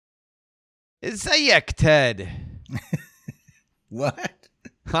Zayek, Ted. What?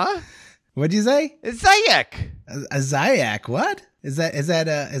 Huh? What'd you say? It's Zayek. A Zayak? What? Is that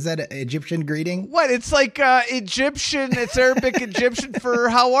an Egyptian greeting? What? It's like Egyptian. It's Arabic Egyptian for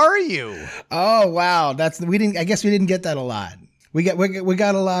how are you? Oh wow, I guess we didn't get that a lot. We got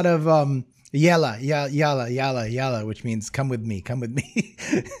a lot of yalla, yalla, which means come with me.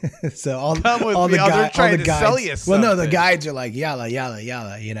 So all the sell you something. Well, no, the guides are like yalla,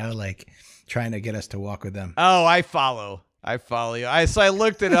 like trying to get us to walk with them. Oh, I follow you. So I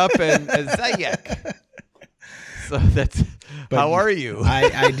looked it up and Zayek. So that's how are you? We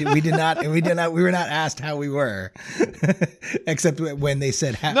were not asked how we were, except when they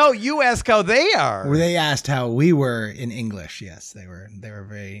said how. No, you ask how they are. They asked how we were in English. Yes, they were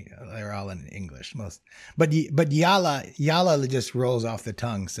all in English but yalla just rolls off the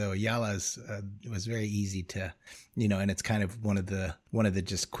tongue. So yalla's was very easy to, and it's kind of one of the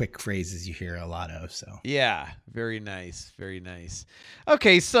just quick phrases you hear a lot of. So yeah, very nice.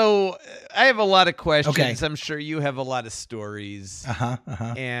 Okay, so I have a lot of questions. Okay. I'm sure you have a lot of stories.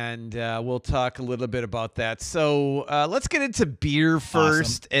 And we'll talk a little bit about that. So let's get into beer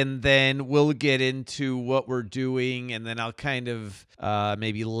first, and then we'll get into what we're doing, and then I'll kind of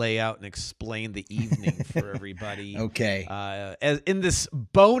maybe lay out and explain the evening for everybody. Okay. As in this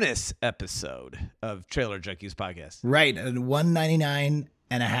bonus episode of Trailer Junkies podcast. Right, $1.99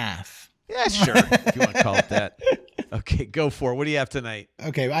 and a half. Yeah, sure. If you want to call it that. Okay, go for it. What do you have tonight?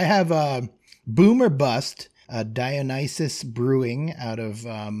 Okay, I have Boom or Bust, Dionysus Brewing out of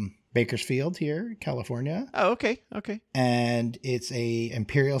Bakersfield here, California. Oh, okay. And it's a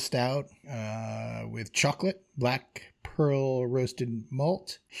imperial stout with chocolate, black pearl roasted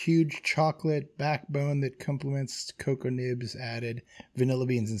malt, huge chocolate backbone that complements cocoa nibs added, vanilla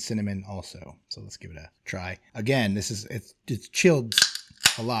beans and cinnamon also. So let's give it a try. Again, it's chilled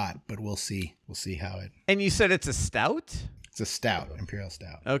a lot, but we'll see how it. And you said it's a stout? It's a stout, imperial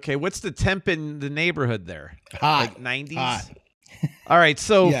stout. Okay, what's the temp in the neighborhood there? Hot. Like 90s? Hot. All right,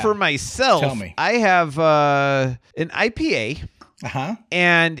 so Yeah. for myself, Tell me. I have an IPA,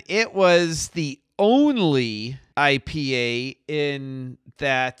 and it was the only IPA in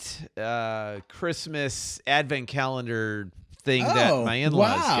that Christmas advent calendar thing that my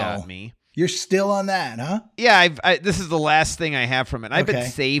in-laws got me. You're still on that, huh? Yeah, this is the last thing I have from it. I've been Okay.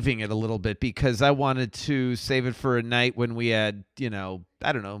 saving it a little bit because I wanted to save it for a night when we had,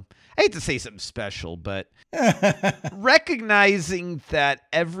 I don't know. I hate to say something special, but recognizing that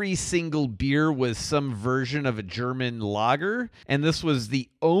every single beer was some version of a German lager, and this was the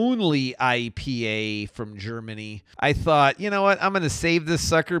only IPA from Germany, I thought, you know what? I'm going to save this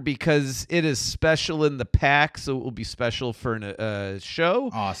sucker because it is special in the pack, so it will be special for a show.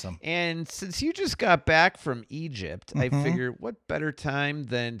 Awesome. And since you just got back from Egypt, I figured what better time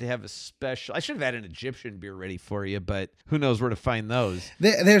than to have a special. I should have had an Egyptian beer ready for you, but who knows where to find those.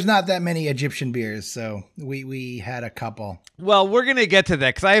 There's not that many Egyptian beers, so we had a couple. Well, we're going to get to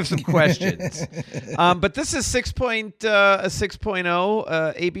that because I have some questions. But this is a 6.0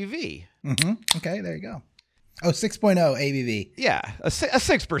 ABV. Okay, there you go. Oh, 6.0 ABV. Yeah, a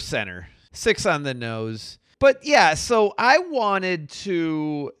 6%er. 6 on the nose. But yeah, so I wanted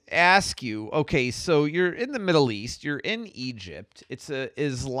to ask you, okay, so you're in the Middle East, you're in Egypt. It's an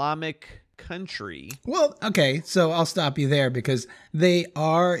Islamic country. Well, okay, so I'll stop you there because they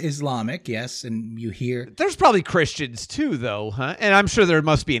are Islamic, yes, and you hear... There's probably Christians too, though, huh? And I'm sure there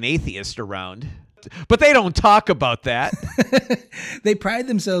must be an atheist around. But they don't talk about that. They pride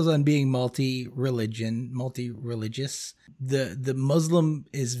themselves on being multi-religious. The Muslim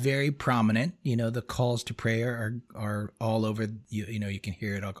is very prominent. The calls to prayer are all over. You can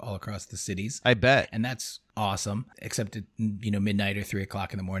hear it all across the cities. I bet. And that's awesome, except at midnight or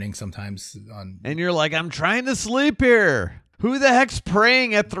 3:00 in the morning sometimes. And you're like, I'm trying to sleep here. Who the heck's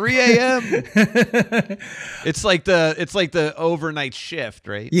praying at 3 a.m.? It's like the overnight shift,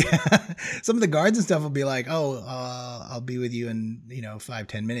 right? Yeah. Some of the guards and stuff will be like, I'll be with you in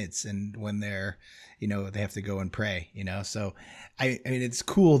 5-10 minutes, and when they're they have to go and pray, so I mean it's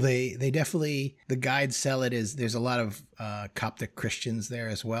cool. They definitely, the guides sell it as there's a lot of Coptic Christians there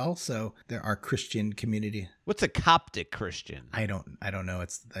as well, so there are Christian community. What's a Coptic Christian? I don't know.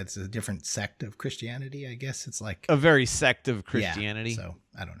 It's a different sect of Christianity, I guess. It's like a very sect of Christianity. Yeah, so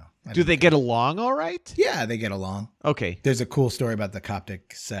I don't know. Do they get along all right? Yeah, they get along. Okay. There's a cool story about the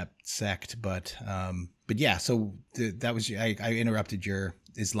Coptic sect, but yeah. So that was I interrupted your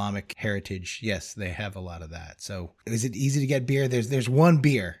Islamic heritage, yes, they have a lot of that. So is it easy to get beer? There's one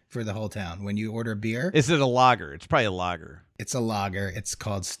beer for the whole town. When you order beer, Is it a lager? It's probably a lager. it's a lager. It's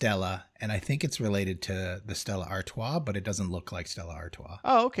called Stella, and I think it's related to the Stella Artois, but it doesn't look like Stella Artois.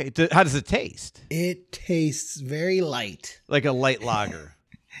 Oh, okay. How does it taste? It tastes very light. Like a light lager.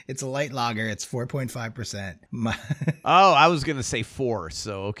 It's a light lager. It's 4.5%. Oh, I was gonna say 4.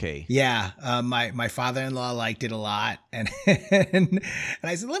 So okay. Yeah, my father-in-law liked it a lot, and and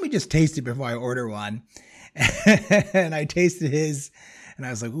I said, let me just taste it before I order one. And I tasted his, and I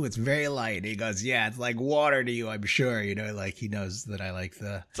was like, ooh, it's very light. And he goes, yeah, it's like water to you, I'm sure. You know, like he knows that I like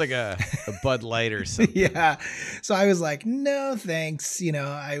the. It's like a Bud Light or something. Yeah. So I was like, no, thanks. You know,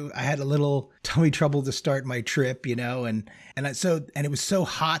 I had a little tummy trouble to start my trip, you know, and it was so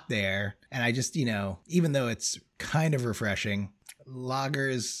hot there. And I just, you know, even though it's kind of refreshing,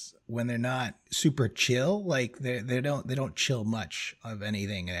 lagers, when they're not super chill, like they don't chill much of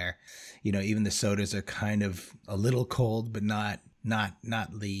anything there. You know, even the sodas are kind of a little cold, but not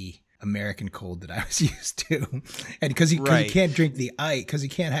the American cold that I was used to. And because you can't drink the ice, because you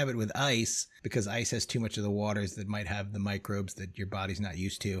can't have it with ice, because ice has too much of the waters that might have the microbes that your body's not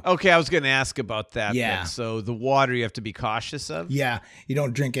used to. Okay, I was going to ask about that. Yeah. Then. So the water you have to be cautious of? Yeah, you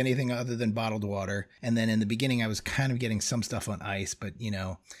don't drink anything other than bottled water. And then in the beginning, I was kind of getting some stuff on ice, but you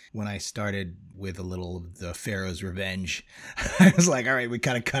know, when I started with a little of the Pharaoh's Revenge, I was like, all right, we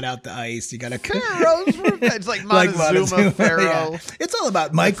got to cut out the ice. You got to Pharaoh's Revenge, like Montezuma, Pharaoh. Yeah. It's all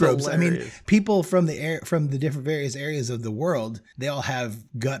about microbes. I mean, people from the different various areas of the world, they all have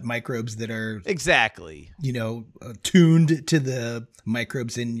gut microbes that are exactly, you know, tuned to the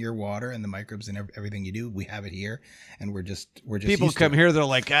microbes in your water and the microbes in everything you do. We have it here, and we're just people come here. They're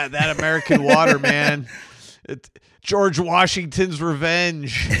like, God, that American water, man. It's George Washington's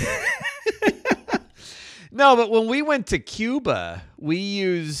revenge. No, but when we went to Cuba, we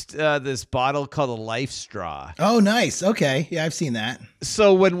used this bottle called a Life Straw. Oh, nice. Okay. Yeah, I've seen that.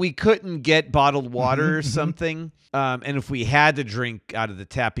 So when we couldn't get bottled water or something, and if we had to drink out of the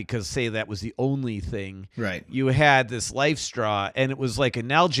tap because, say, that was the only thing, right? You had this Life Straw, and it was like a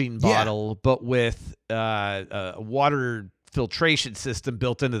Nalgene bottle, but with a water filtration system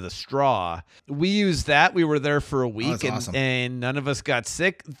built into the straw. We used that. We were there for a week, and none of us got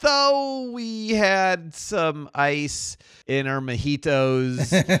sick, though we had some ice in our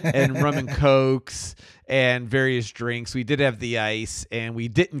mojitos and rum and cokes and various drinks. We did have the ice, and we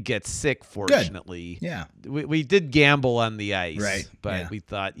didn't get sick, fortunately. Good. Yeah. We did gamble on the ice, right? But we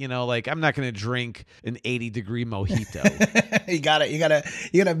thought, you know, like, I'm not going to drink an 80-degree mojito. You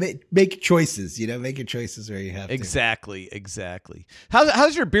gotta make choices. You know, make your choices where you have to. Exactly.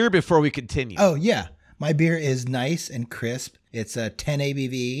 How's your beer before we continue? Oh yeah, my beer is nice and crisp. It's a 10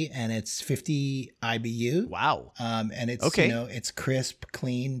 ABV and it's 50 IBU. Wow. And it's you know, it's crisp,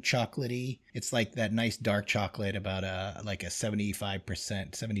 clean, chocolatey. It's like that nice dark chocolate, about like a 75%,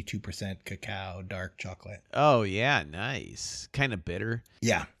 72% cacao dark chocolate. Oh yeah, nice. Kind of bitter.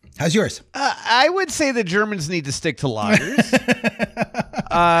 Yeah. How's yours? I would say the Germans need to stick to lagers.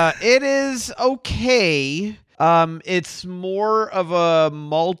 It is okay. It's more of a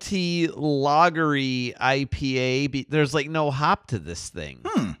malty lagery IPA. There's like no hop to this thing.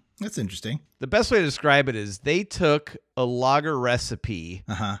 That's interesting. The best way to describe it is they took a lager recipe,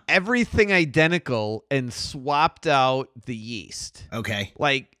 everything identical, and swapped out the yeast. Okay.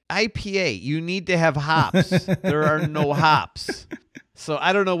 Like IPA, you need to have hops. There are no hops. So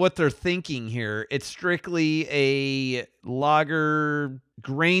I don't know what they're thinking here. It's strictly a lager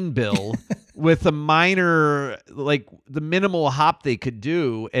grain bill with a minor, like the minimal hop they could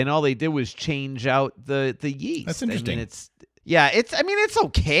do, and all they did was change out the yeast. That's interesting. I mean, it's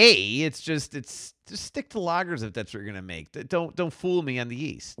okay. It's just stick to lagers if that's what you're gonna make. Don't fool me on the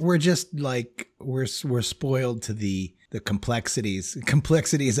yeast. We're just like we're spoiled to the complexities of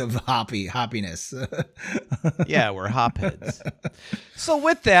hoppiness. Yeah, we're hopheads. So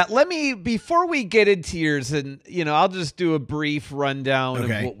with that, before we get into yours, and you know, I'll just do a brief rundown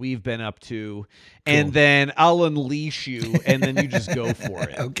of what we've been up to, and then I'll unleash you, and then you just go for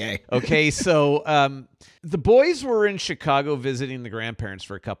it. Okay. So the boys were in Chicago visiting the grandparents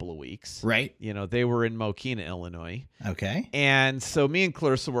for a couple of weeks. Right. You know, they were in Mokina, Illinois. Okay. And so me and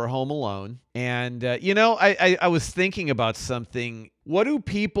Clarissa were home alone. And, you know, I was thinking about something. What do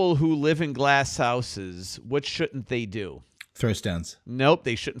people who live in glass houses, what shouldn't they do? Throw stones. Nope,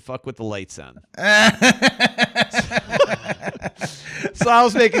 they shouldn't fuck with the lights on. So I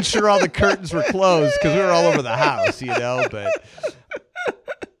was making sure all the curtains were closed because we were all over the house, you know,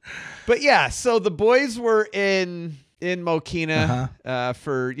 But yeah, so the boys were in in Mokina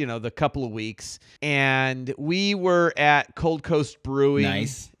for, the couple of weeks. And we were at Cold Coast Brewing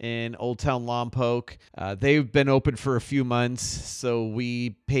in Old Town Lompoc. They've been open for a few months, so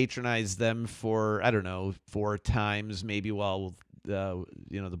we patronized them for, 4 times maybe while the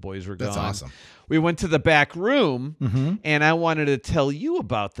boys were gone. That's awesome. We went to the back room, and I wanted to tell you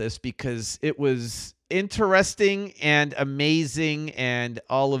about this because it was interesting and amazing and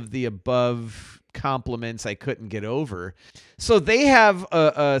all of the above compliments I couldn't get over. So they have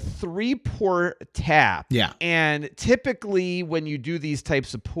a 3-pour tap. Yeah. And typically when you do these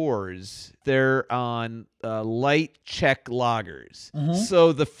types of pours, they're on light Czech lagers.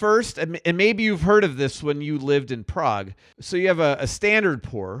 So the first, and maybe you've heard of this when you lived in Prague. So you have a standard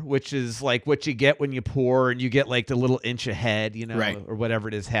pour, which is like what you get when you pour, and you get like the little inch ahead, right, or whatever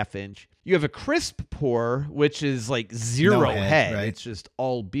it is, half inch. You have a crisp pour, which is like zero head. Right. It's just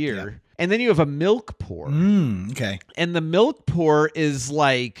all beer. Yeah. And then you have a milk pour. Okay. And the milk pour is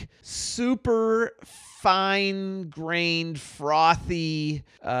like super fine-grained, frothy...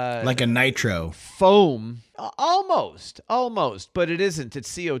 like a nitro. Foam. Almost, but it isn't.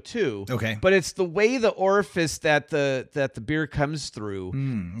 It's CO2. Okay. But it's the way the orifice that the beer comes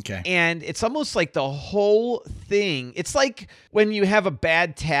through. Okay. And it's almost like the whole thing. It's like when you have a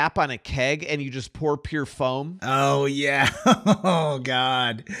bad tap on a keg and you just pour pure foam. Oh, yeah. Oh,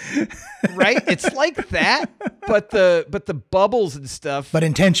 God. Right? It's like that, but the bubbles and stuff. But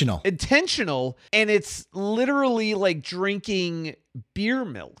intentional. And it's literally like drinking beer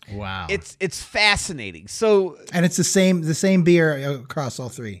milk. Wow. It's fascinating. So, and it's the same beer across all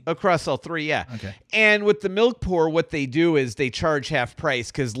three. Yeah. Okay. And with the milk pour, what they do is they charge half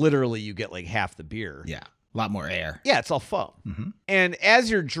price because literally you get like half the beer. Yeah. A lot more air. Yeah, it's all foam. And as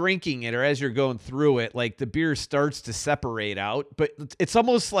you're drinking it or as you're going through it, like the beer starts to separate out, but it's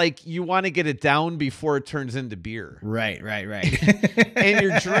almost like you want to get it down before it turns into beer. Right. And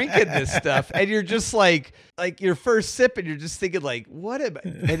you're drinking this stuff and you're just like your first sip and you're just thinking like, what am I?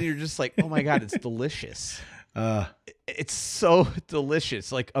 And you're just like, oh my God, it's delicious. It's so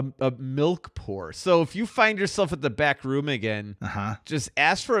delicious, like a milk pour. So if you find yourself at the back room again, just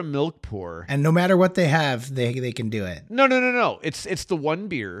ask for a milk pour. And no matter what they have, they can do it. No. It's the one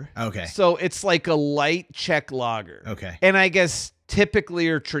beer. Okay. So it's like a light Czech lager. Okay. And I guess typically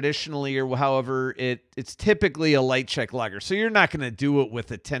or traditionally or however it's typically a light Czech lager. So you're not going to do it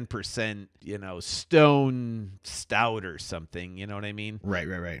with a 10%, stone stout or something. You know what I mean?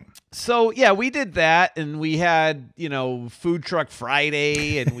 Right. So yeah, we did that and we had, Food Truck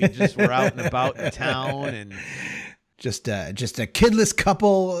Friday and we just were out and about in town and just a kidless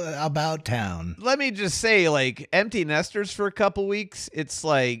couple about town. Let me just say, like, empty nesters for a couple weeks. It's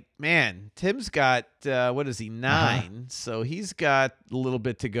like, man, Tim's got, 9? So he's got a little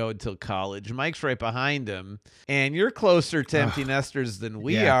bit to go until college. Mike's right behind him. And you're closer to empty nesters than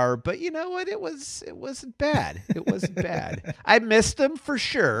we are. But you know what? It wasn't bad. It wasn't bad. I missed him for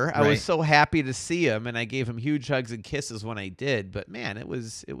sure. I was so happy to see him. And I gave him huge hugs and kisses when I did. But man, it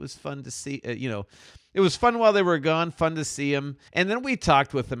was fun to see, it was fun while they were gone, fun to see them. And then we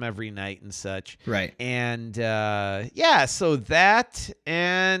talked with them every night and such. Right. And, so that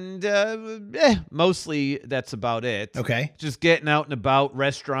and mostly that's about it. Okay. Just getting out and about,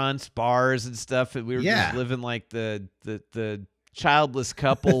 restaurants, bars and stuff. And we were just living like the childless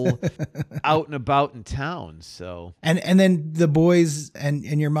couple out and about in town. So and then the boys and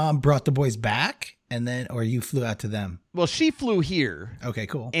your mom brought the boys back? And then, or you flew out to them? Well, she flew here. Okay,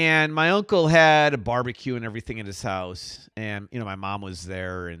 cool. And my uncle had a barbecue and everything in his house. And, my mom was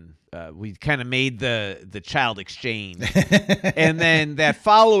there and we kind of made the child exchange. And then that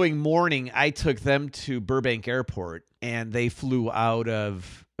following morning, I took them to Burbank Airport and they flew out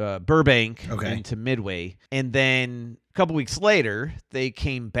of Burbank into Midway. And then a couple weeks later, they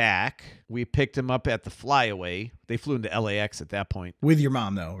came back. We picked them up at the flyaway. They flew into LAX at that point. With your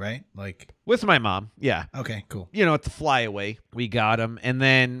mom, though, right? With my mom, yeah. Okay, cool. At the flyaway, we got them. And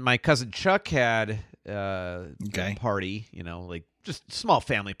then my cousin Chuck had a party, just small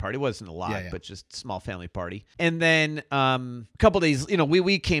family party. It wasn't a lot, but just small family party. And then a couple days,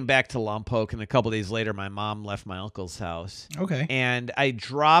 we came back to Lompoc, and a couple days later, my mom left my uncle's house. Okay. And I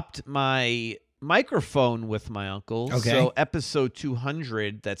dropped my microphone with my uncle. Okay. So episode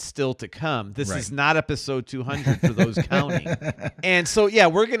 200, that's still to come. This is not episode 200 for those counting. And so,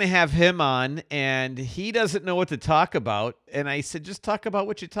 we're going to have him on, and he doesn't know what to talk about. And I said, just talk about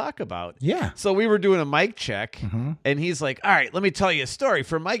what you talk about. Yeah. So we were doing a mic check, and he's like, all right, let me tell you a story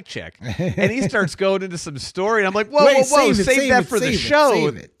for mic check. And he starts going into some story, and I'm like, whoa, save that for the show.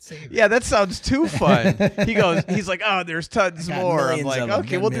 Save it. Yeah, that sounds too fun. He's like, oh, there's tons more. I'm like,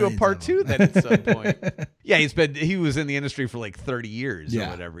 okay, we'll do a part 2 then at some point. Yeah, he was in the industry for like 30 years or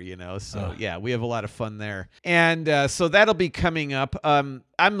whatever, So yeah, we have a lot of fun there. And so that'll be coming up. I'm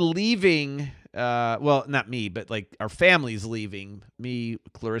leaving. Well, not me, but like our family's leaving. Me,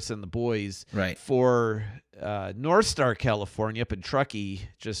 Clarissa, and the boys, right, for North Star, California, up in Truckee,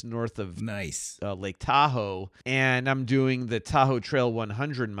 just north of Lake Tahoe, and I'm doing the Tahoe Trail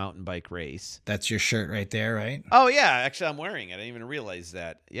 100 mountain bike race. That's your shirt right there, right? Oh yeah, actually, I'm wearing it. I didn't even realize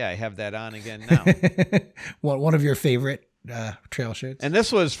that. Yeah, I have that on again now. One of your favorite trail shirts. And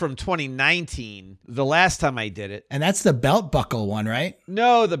this was from 2019, the last time I did it. And that's the belt buckle one, right?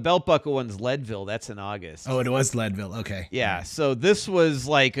 No, the belt buckle one's Leadville. That's in August. Oh, it was Leadville. Okay. Yeah. So this was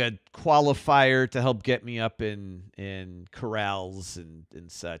like a qualifier to help get me up in corrals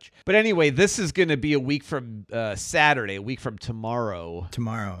and such. But anyway, this is going to be a week from Saturday, a week from tomorrow.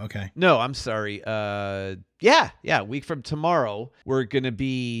 Tomorrow. Okay. No, I'm sorry. Yeah, a week from tomorrow, we're going to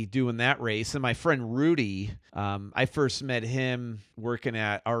be doing that race. And my friend Rudy, I first met him working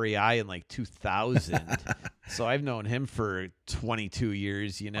at REI in like 2000. So I've known him for 22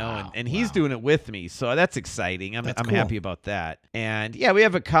 years, Wow, and he's doing it with me. So that's exciting. I'm cool. happy about that. And yeah, we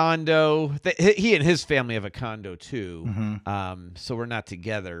have a condo. He and his family have a condo too. So we're not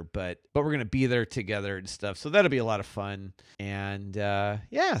together, but we're going to be there together and stuff. So that'll be a lot of fun. And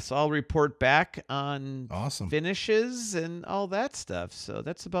so I'll report back on finishes and all that stuff. So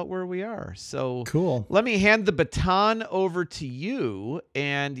that's about where we are. So cool. Let me hand the baton over to you,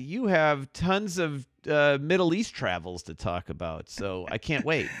 and you have tons of Middle East travels to talk about, so I can't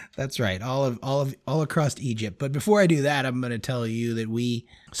wait. That's right, all across Egypt. But before I do that, I'm going to tell you that we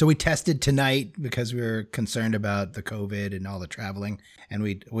tested tonight because we were concerned about the COVID and all the traveling, and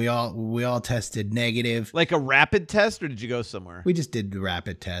we all tested negative. Like a rapid test, or did you go somewhere? We just did the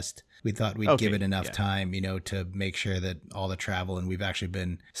rapid test. We thought we'd give it enough time, to make sure that all the travel, and we've actually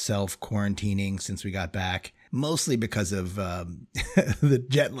been self-quarantining since we got back. Mostly because of the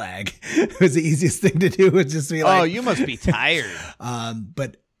jet lag. It was the easiest thing to do. Was just be like, oh, you must be tired.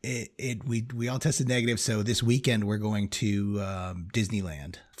 But we all tested negative. So this weekend we're going to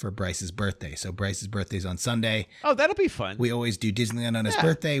Disneyland for Bryce's birthday. So Bryce's birthday's on Sunday. Oh, that'll be fun. We always do Disneyland on his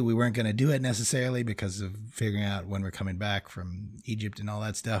birthday. We weren't going to do it necessarily because of figuring out when we're coming back from Egypt and all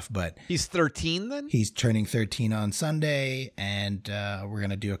that stuff. But he's 13 then? He's turning 13 on Sunday, and we're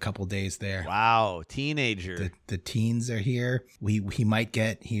going to do a couple days there. Wow, teenager. The teens are here. He might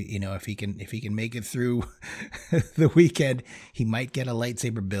get if he can make it through the weekend, he might get a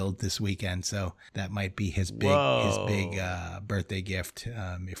lightsaber build this weekend. So that might be his big birthday gift.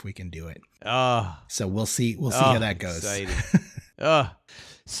 If we can do it. So we'll see how that goes.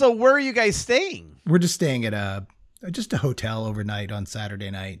 So where are you guys staying? We're just staying at a hotel overnight on Saturday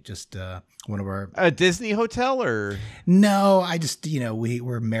night. Just one of a Disney hotel, or no? I just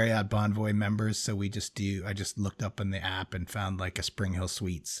we're Marriott Bonvoy members, so I just looked up in the app and found like a Spring Hill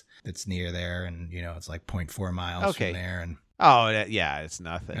Suites that's near there, and it's like 0.4 miles from there, and it's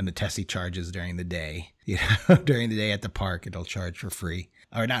nothing. And the Tessie charges during the day. During the day at the park, it'll charge for free.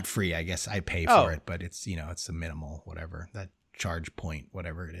 Or not free, I guess. I pay for it, but it's it's a minimal whatever, that charge point,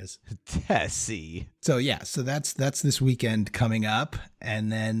 whatever it is. Tessie. So that's this weekend coming up,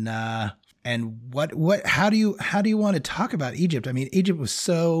 and then and how do you want to talk about Egypt? I mean, Egypt was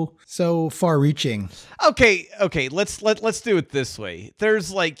so far reaching. Okay, let's do it this way.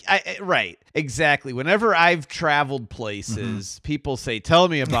 There's right, exactly. Whenever I've traveled places, people say, "Tell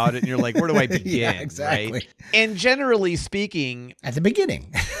me about it," and you're like, "Where do I begin?" Yeah, exactly. Right? And generally speaking, at the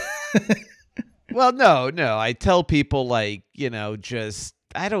beginning. Well, no, I tell people just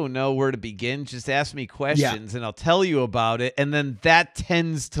I don't know where to begin. Just ask me questions and I'll tell you about it. And then that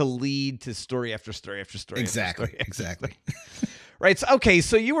tends to lead to story after story after story. Exactly. Right.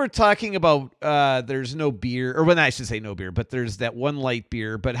 So you were talking about there's no beer, or I should say no beer, but there's that one light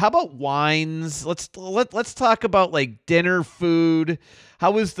beer. But how about wines? Let's talk about like dinner food.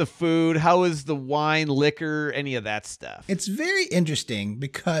 How is the food? How is the wine, liquor, any of that stuff? It's very interesting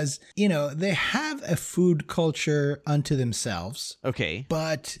because, they have a food culture unto themselves. Okay.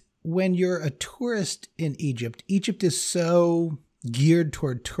 But when you're a tourist in Egypt is so geared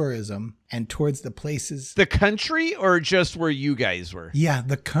toward tourism and towards the places. The country, or just where you guys were? Yeah,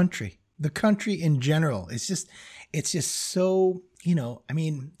 the country. The country in general. It's just, it's just so, I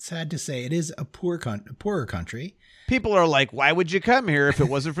mean, sad to say, it is a poorer country. People are like, why would you come here if it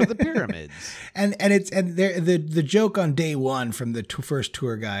wasn't for the pyramids? the joke on day one from the first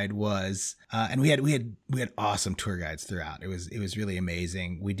tour guide was, and we had awesome tour guides throughout. It was really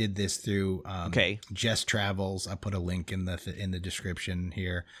amazing. We did this through Jess Travels. I put a link in the description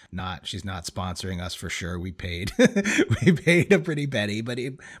here. She's not sponsoring us for sure. We paid we paid a pretty penny, but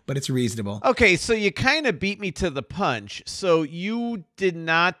it's reasonable. Okay, so you kind of beat me to the punch. So you did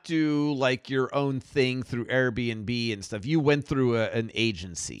not do like your own thing through Airbnb and stuff. You went through an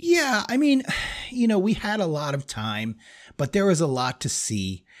agency. Yeah, I mean, we had a lot of time, but there was a lot to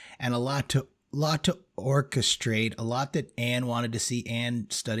see and a lot to orchestrate, a lot that Anne wanted to see. Anne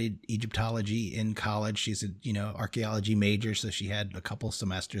studied Egyptology in college. She's a, archaeology major, so she had a couple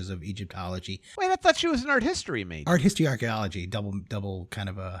semesters of Egyptology. Wait, I thought she was an art history major. Art history, archaeology, double kind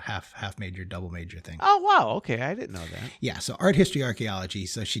of a half major, double major thing. Oh, wow. Okay, I didn't know that. Yeah, so art history, archaeology.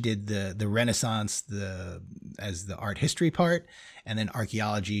 So she did the Renaissance as the art history part, and then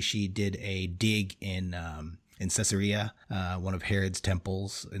archaeology, she did a dig in Caesarea, one of Herod's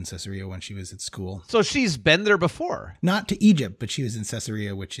temples in Caesarea when she was at school. So she's been there before? Not to Egypt, but she was in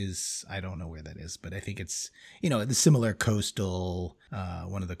Caesarea, which is, I don't know where that is, but I think it's, the similar coastal,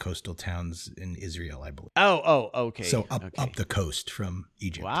 one of the coastal towns in Israel, I believe. Oh, okay. So up the coast from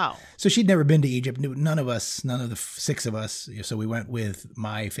Egypt. Wow. So she'd never been to Egypt. None of the six of us. So we went with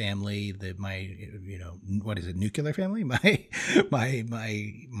my family, what is it, nuclear family? My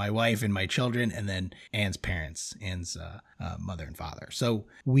wife and my children, and then Anne's parents. Anne's mother and father. So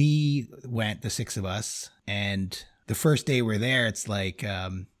we went, the six of us, and the first day we're there, it's like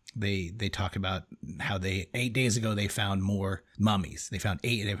they talk about how 8 days ago they found more mummies. They found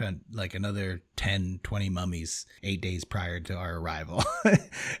like another 10, 20 mummies 8 days prior to our arrival.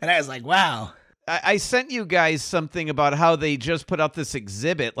 And I was like, wow. I sent you guys something about how they just put out this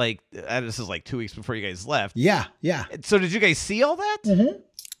exhibit, like this is like 2 weeks before you guys left. Yeah. So did you guys see all that? Mm-hmm.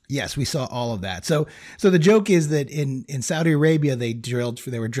 Yes, we saw all of that. So the joke is that in Saudi Arabia, they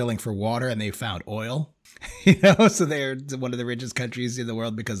were drilling for water and they found oil, so they're one of the richest countries in the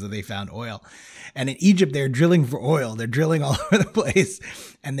world because they found oil. And in Egypt, they're drilling for oil. They're drilling all over the place,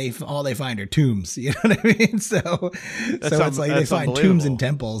 and all they find are tombs. You know what I mean? So it's like they find tombs and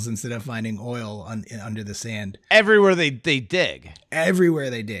temples instead of finding oil under the sand. Everywhere they dig. Everywhere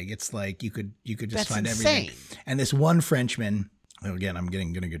they dig. It's like you could just find everything. And this one Frenchman. Again, I'm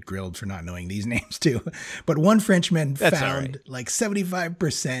going to get grilled for not knowing these names too. But one Frenchman found like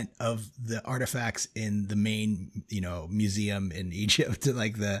 75% of the artifacts in the main, museum in Egypt,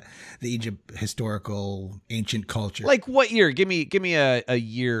 like the Egypt historical ancient culture. Like what year? Give me a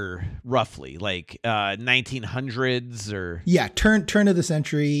year roughly, like 1900s or. Yeah, turn of the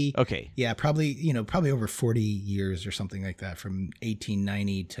century. Okay. Yeah, probably over 40 years or something like that, from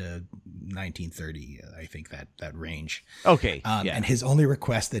 1890 to 1930. I think that range. Okay. Yeah. And his only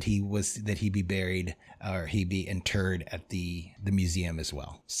request that he be buried or he be interred at the museum as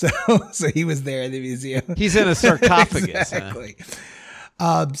well. So he was there at the museum. He's in a sarcophagus. Exactly.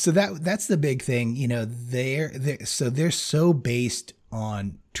 So that's the big thing. They're so based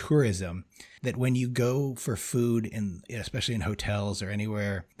on tourism that when you go for food, especially in hotels or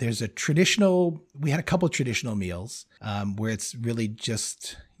anywhere, we had a couple traditional meals where it's really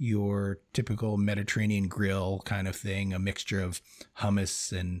just your typical Mediterranean grill kind of thing, a mixture of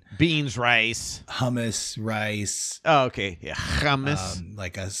hummus and beans, rice. Oh, okay. Yeah. Hummus.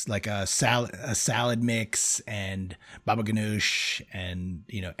 Like a salad mix and baba ganoush and,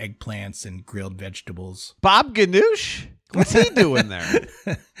 eggplants and grilled vegetables. Bob Ganoush? What's he doing there?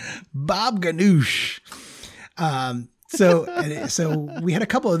 Bob Ganoush. So we had a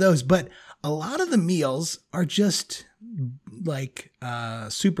couple of those, but a lot of the meals are just like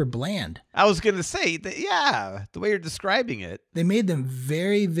super bland. I was going to say that, yeah, the way you're describing it. They made them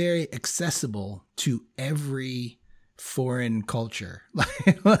very, very accessible to every foreign culture.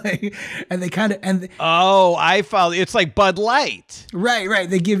 And they kind of I follow. It's like Bud Light. Right.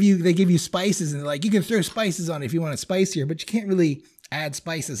 They give you spices, and like you can throw spices on it if you want it spicier, but you can't really add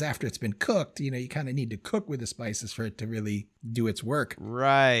spices after it's been cooked. You kind of need to cook with the spices for it to really do its work.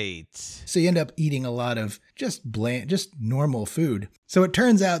 Right. So you end up eating a lot of just normal food. So it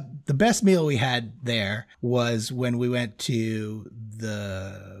turns out the best meal we had there was when we went to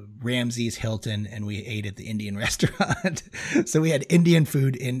the Ramses Hilton and we ate at the Indian restaurant. So we had Indian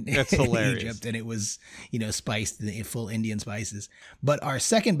food in Egypt, and it was, spiced, full Indian spices. But our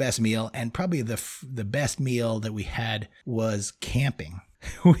second best meal, and probably the best meal that we had, was camping.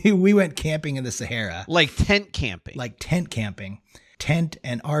 We went camping in the Sahara. Like tent camping. tent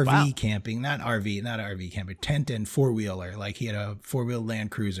and RV camping, not RV camping, tent and four-wheeler. Like he had a four-wheel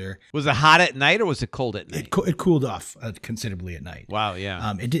Land Cruiser. Was it hot at night or was it cold at night? It cooled off considerably at night. Wow,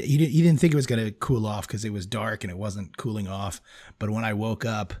 yeah. You didn't think it was going to cool off because it was dark and it wasn't cooling off. But when I woke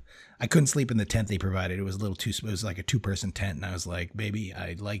up, I couldn't sleep in the tent they provided. It was a little too, it was like a 2-person tent. And I was like, baby,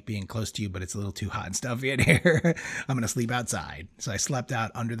 I like being close to you, but it's a little too hot and stuffy in here. I'm going to sleep outside. So I slept out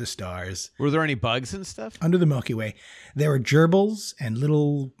under the stars. Were there any bugs and stuff? Under the Milky Way. There were gerbils and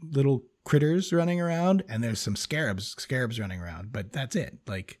little critters running around, and there's some scarabs running around, but that's it.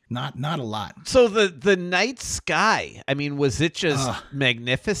 Like not a lot. So the night sky, I mean, was it just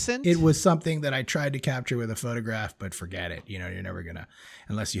magnificent? It was something that I tried to capture with a photograph, but forget it. You're never gonna,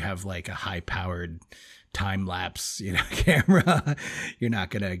 unless you have like a high powered time lapse, camera, you're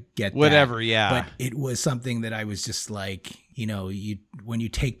not gonna get whatever. That. Yeah. But it was something that I was just like, when you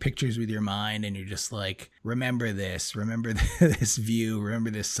take pictures with your mind and you're just like, remember this view, remember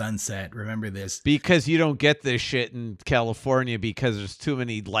this sunset, remember this. Because you don't get this shit in California because there's too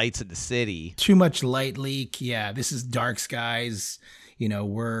many lights in the city. Too much light leak. Yeah. This is dark skies.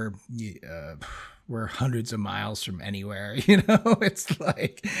 We're hundreds of miles from anywhere, it's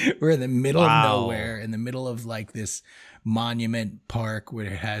like we're in the middle of nowhere, in the middle of like this monument park where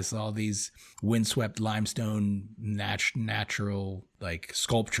it has all these windswept limestone natural like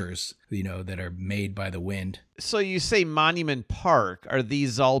sculptures, that are made by the wind. So you say Monument Park. Are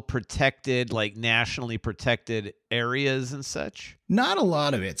these all protected, like nationally protected areas and such? Not a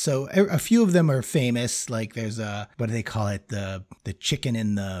lot of it. So a few of them are famous. Like there's what do they call it? The chicken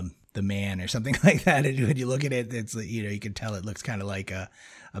in the man or something like that. And when you look at it, it's you can tell it looks kind of like a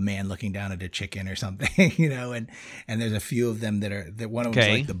man looking down at a chicken or something, and there's a few of them that one of them's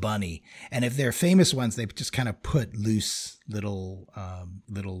like the bunny. And if they're famous ones, they just kind of put loose little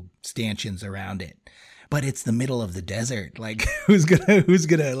stanchions around it. But it's the middle of the desert. Like who's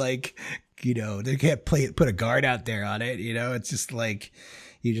gonna like, they can't put a guard out there on it. It's just like,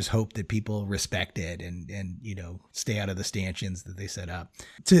 you just hope that people respect it and stay out of the stanchions that they set up.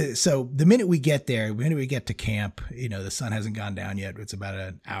 So the minute we get to camp, the sun hasn't gone down yet. It's about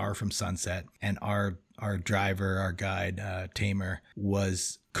an hour from sunset. And our driver, our guide, Tamer,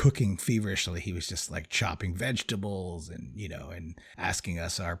 was cooking feverishly. He was just like chopping vegetables and asking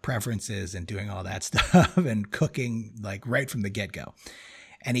us our preferences and doing all that stuff and cooking like right from the get-go.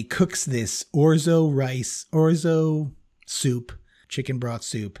 And he cooks this orzo soup, chicken broth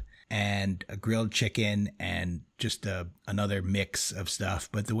soup, and a grilled chicken and just another mix of stuff.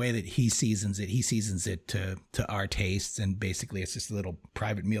 But the way that he seasons it to our tastes. And basically it's just a little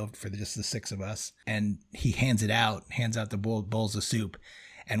private meal for just the 6 of us. And he hands out the bowls of soup.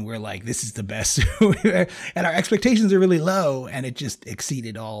 And we're like, this is the best. And our expectations are really low, and it just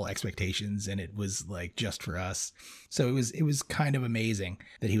exceeded all expectations. And it was like just for us. So it was kind of amazing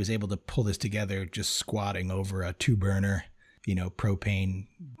that he was able to pull this together, just squatting over a 2-burner, propane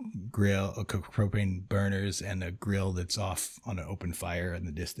grill, propane burners, and a grill that's off on an open fire in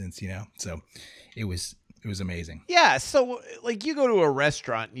the distance, So it was amazing. Yeah. So like you go to a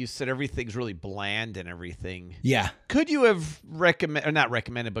restaurant and you said everything's really bland and everything. Yeah. Could you have not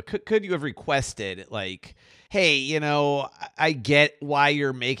recommended, but could you have requested like, hey, I get why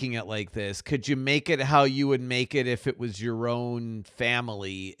you're making it like this. Could you make it how you would make it if it was your own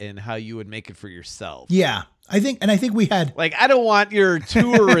family and how you would make it for yourself? Yeah. I think we had like, I don't want your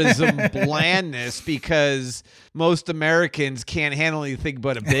tourism blandness because most Americans can't handle anything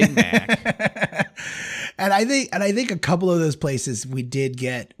but a Big Mac. And I think a couple of those places we did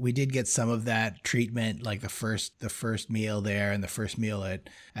get some of that treatment, like the first meal there and the first meal at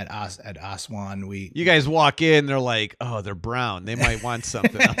Aswan. You guys walk in, they're like, oh, they're brown. They might want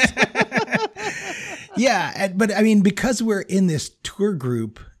something else. Yeah, but I mean, because we're in this tour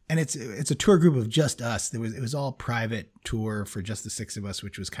group. And it's a tour group of just us. It was all private tour for just the 6 of us,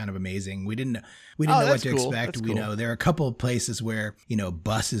 which was kind of amazing. We didn't know what to expect. We know there are a couple of places where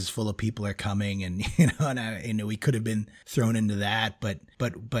buses full of people are coming, and we could have been thrown into that, but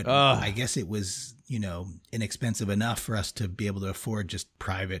I guess it was inexpensive enough for us to be able to afford just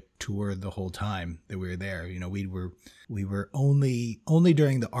private tour the whole time that we were there. We were only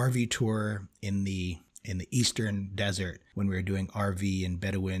during the RV tour in the eastern desert when we were doing RV and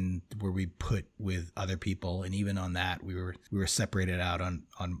Bedouin, where we put with other people, and even on that we were separated out on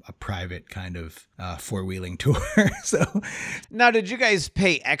a private kind of 4-wheeling tour. So now, did you guys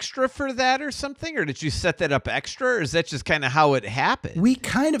pay extra for that or something, or did you set that up extra, or is that just kind of how it happened?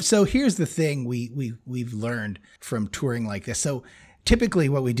 So here's the thing we've learned from touring like this. So typically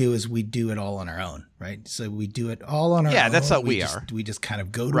what we do is we do it all on our own, right? So we do it all on our own. Yeah, that's how we are. We just kind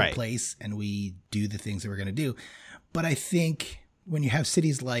of go to a place and we do the things that we're going to do. But I think when you have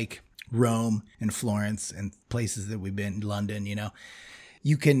cities like Rome and Florence and places that we've been, London,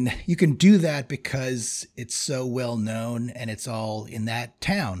 you can do that because it's so well known and it's all in that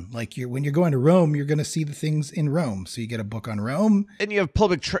town. Like when you're going to Rome, you're going to see the things in Rome. So you get a book on Rome. And you have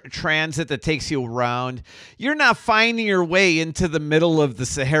public transit that takes you around. You're not finding your way into the middle of the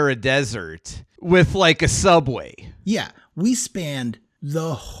Sahara Desert with like a subway. Yeah. We spanned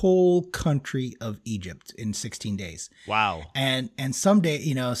the whole country of Egypt in 16 days. Wow. And some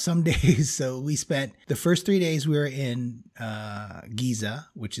days, so we spent the first 3 days we were in Giza,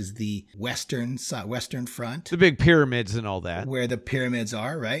 which is the western front. The big pyramids and all that. Where the pyramids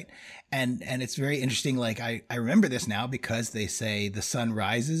are, right? And it's very interesting. Like I remember this now because they say the sun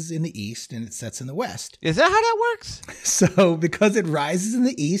rises in the east and it sets in the west. Is that how that works? So because it rises in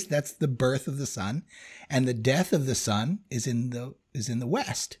the east, that's the birth of the sun. And the death of the sun is in the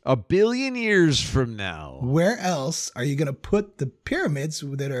west. 1 billion years from now. Where else are you going to put the pyramids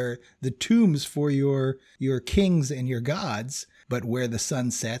that are the tombs for your kings and your gods, but where the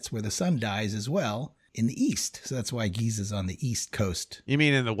sun sets, where the sun dies as well, in the east? So that's why Giza's on the east coast. You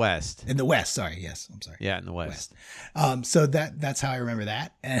mean in the west? In the west, sorry. Yes, I'm sorry. Yeah, in the west. So that's how I remember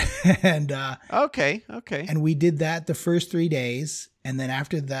that. And okay. And we did that the first 3 days. And then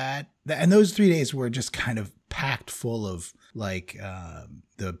after that, and those 3 days were just kind of packed full of like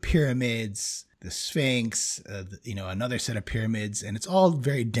the pyramids, the Sphinx, another set of pyramids, and it's all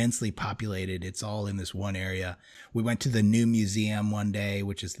very densely populated. It's all in this one area. We went to the new museum one day,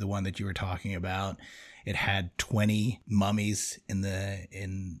 which is the one that you were talking about. It had 20 mummies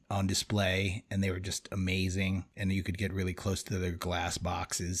on display, and they were just amazing. And you could get really close to their glass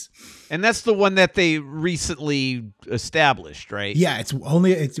boxes. And that's the one that they recently established, right? Yeah,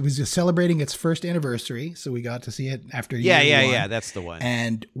 it was just celebrating its first anniversary, so we got to see it after year one. Yeah, that's the one.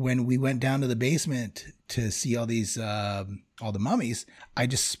 And when we went down to the basement to see all these all the mummies, I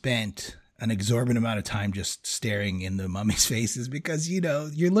just spent an exorbitant amount of time just staring in the mummies' faces because,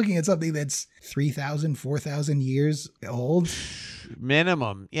 you're looking at something that's 3,000, 4,000 years old.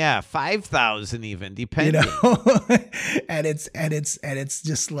 Minimum. Yeah. 5,000 even, depending. And it's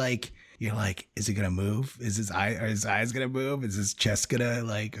just like, you're like, is it going to move? Are his eyes going to move? Is his chest going to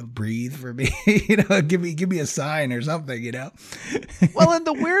like breathe for me? Give me a sign or something, Well, and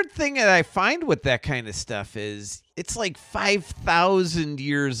the weird thing that I find with that kind of stuff is it's like 5,000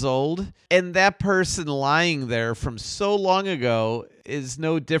 years old. And that person lying there from so long ago is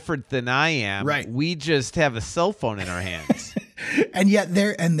no different than I am. Right. We just have a cell phone in our hands. And yet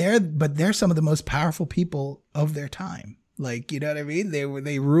they're some of the most powerful people of their time. Like, you know what I mean?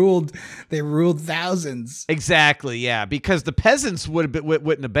 They ruled thousands. Exactly, yeah, because the peasants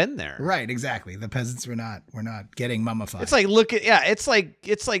wouldn't have been there. Right, exactly. The peasants were not getting mummified. It's like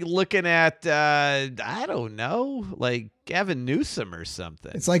it's like looking at I don't know, like Gavin Newsom or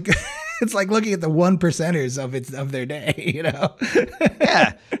something. It's like looking at the 1%ers of their day,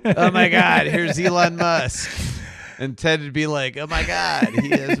 Yeah. Oh my God, here's Elon Musk. Intended to be like, oh my God, he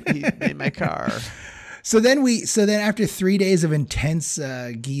made my car. So then after 3 days of intense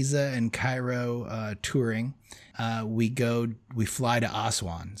Giza and Cairo touring, we fly to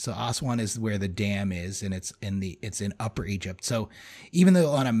Aswan. So Aswan is where the dam is, and it's in Upper Egypt. So even though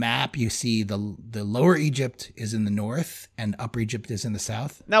on a map you see the Lower Egypt is in the north and Upper Egypt is in the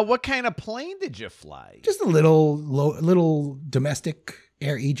south. Now, what kind of plane did you fly? Just a little domestic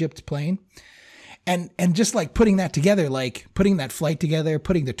Air Egypt plane. And just like putting that together, like putting that flight together,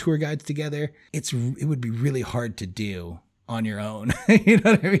 putting the tour guides together, it would be really hard to do on your own. You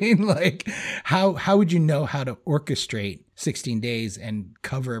know what I mean? Like how would you know how to orchestrate 16 days and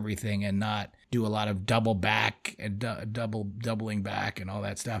cover everything and not do a lot of double back and doubling back and all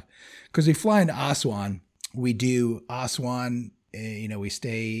that stuff? Because we fly into Aswan. We do Aswan. We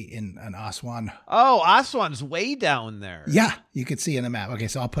stay in an Aswan. Oh, Aswan's way down there. Yeah, you could see in the map. Okay,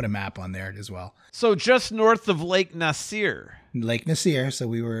 so I'll put a map on there as well. So just north of Lake Nasir. Lake Nasir. So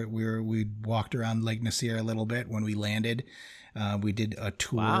we walked around Lake Nasir a little bit when we landed. We did a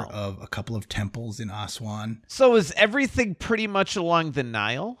tour of a couple of temples in Aswan. So is everything pretty much along the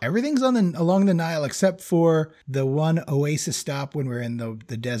Nile? Everything's along the Nile except for the one oasis stop when we're in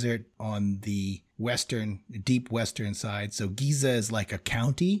the desert on the deep western side. So Giza is like a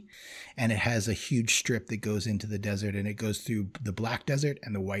county, and it has a huge strip that goes into the desert, and it goes through the Black Desert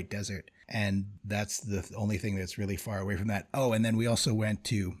and the White Desert. And that's the only thing that's really far away from that. Oh, and then we also went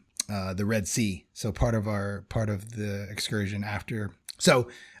to the Red Sea. So part of the excursion after. So,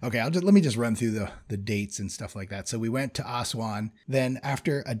 okay, let me just run through the dates and stuff like that. So we went to Aswan. Then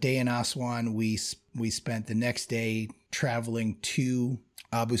after a day in Aswan, we spent the next day traveling to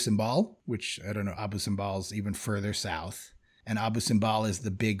Abu Simbel, which I don't know, Abu Simbel is even further south. And Abu Simbel is the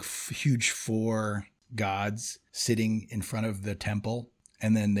big, huge 4 gods sitting in front of the temple.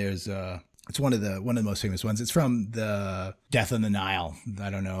 And then there's it's one of the most famous ones. It's from the Death on the Nile. I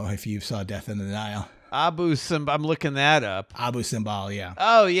don't know if you saw Death on the Nile. Abu Simbel. I'm looking that up. Abu Simbel, yeah.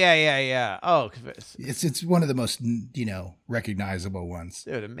 Oh, yeah. Oh, it's one of the most, recognizable ones.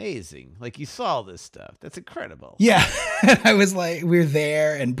 Dude, amazing. Like, you saw this stuff. That's incredible. Yeah. I was like, we're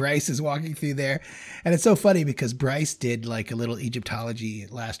there, and Bryce is walking through there. And it's so funny because Bryce did like a little Egyptology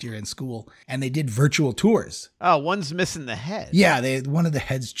last year in school, and they did virtual tours. Oh, one's missing the head. Yeah, one of the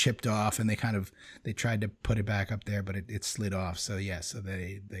heads chipped off, and they tried to put it back up there, but it slid off. So so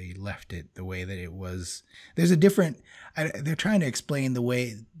they left it the way that it was. There's a different, they're trying to explain the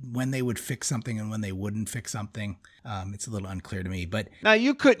way when they would fix something and when they wouldn't fix something. It's a little unclear to me, but now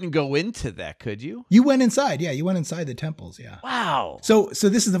you couldn't go into that, could you? You went inside. Yeah. You went inside the temples. Yeah. Wow. So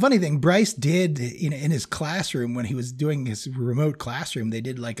this is the funny thing. Bryce did, in his classroom, when he was doing his remote classroom, they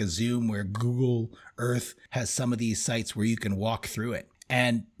did like a Zoom where Google Earth has some of these sites where you can walk through it.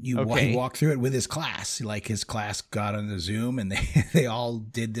 And he walked through it with his class. Like his class got on the Zoom and they all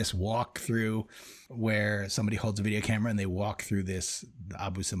did this walk through where somebody holds a video camera and they walk through the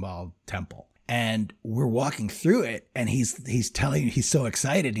Abu Simbel temple. And we're walking through it and he's telling, he's so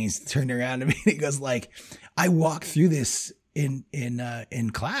excited. And he's turned around to me and he goes like, I walked through this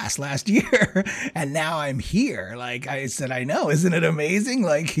in class last year and now I'm here. Like I said, I know, isn't it amazing?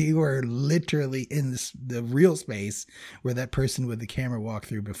 Like you were literally in the real space where that person with the camera walked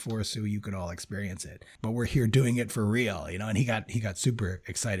through before, so you could all experience it. But we're here doing it for real, and he got super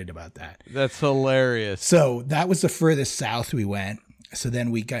excited about that. That's hilarious. So that was the furthest south we went. So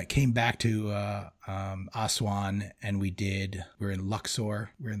then we came back to Aswan, and we're in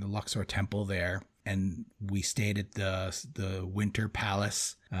Luxor. We're in the Luxor temple there. And we stayed at the Winter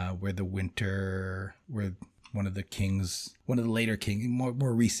Palace, where one of the later kings,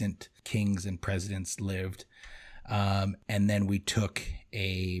 more recent kings and presidents lived. And then we took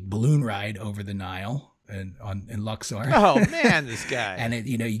a balloon ride over the Nile in Luxor. Oh man, this guy! And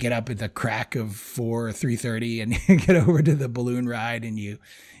you get up at the crack of 3:30, and you get over to the balloon ride, and you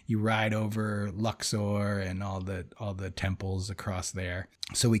ride over Luxor and all the temples across there.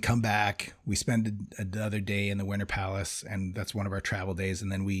 So we come back, we spend another day in the Winter Palace, and that's one of our travel days. And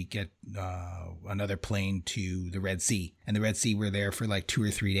then we get another plane to the Red Sea. And the Red Sea, we're there for like 2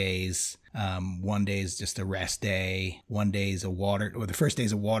 or 3 days. One day is just a rest day. One day is the first day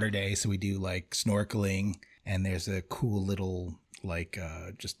is a water day. So we do like snorkeling, and there's a cool little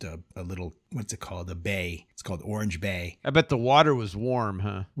just a little, what's it called? A bay. It's called Orange Bay. I bet the water was warm,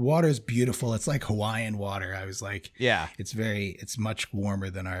 huh? Water's beautiful. It's like Hawaiian water. I was like, yeah, it's much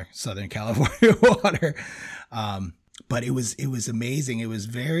warmer than our Southern California water. But it was amazing. It was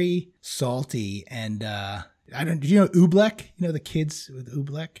very salty. And, do you know Oobleck? You know the kids with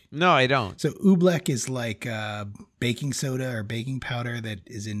Oobleck? No, I don't. So Oobleck is like baking soda or baking powder that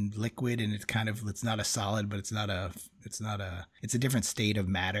is in liquid, and it's not a solid, but it's a different state of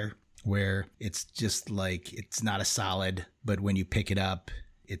matter where it's just like, it's not a solid, but when you pick it up,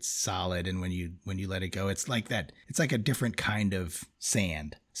 it's solid. And when you let it go, it's like that. It's like a different kind of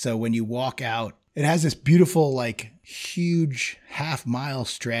sand. So when you walk out, it has this beautiful, like huge half-mile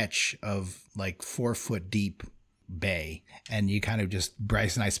stretch of like 4 foot deep bay. And you kind of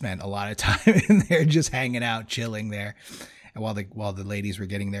Bryce and I spent a lot of time in there just hanging out, chilling there. And while the ladies were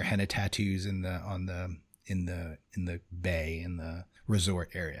getting their henna tattoos in the bay, in the resort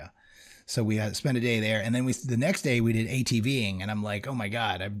area. So we spent a day there, and then the next day we did ATVing, and I'm like, oh my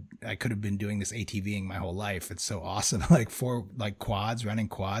God, I could have been doing this ATVing my whole life. It's so awesome. Running quads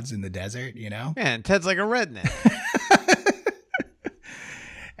in the desert, Man, Ted's like a redneck.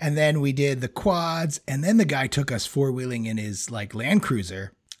 And then we did the quads, and then the guy took us 4-wheeling in his like Land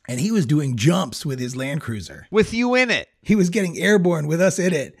Cruiser, and he was doing jumps with his Land Cruiser. With you in it. He was getting airborne with us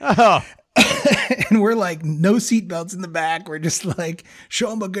in it. Oh. And we're like, no seatbelts in the back. We're just like, show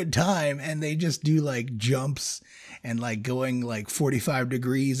them a good time. And they just do like jumps and like going like 45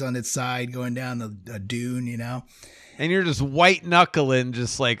 degrees on its side, going down a dune, And you're just white knuckling,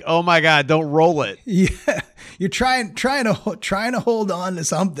 just like, oh my God, don't roll it. Yeah. You're trying to hold on to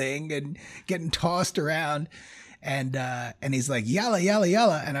something and getting tossed around. And he's like, yalla, yalla,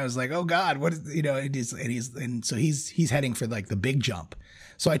 yalla. And I was like, oh God, what is, it is. And so he's heading for like the big jump.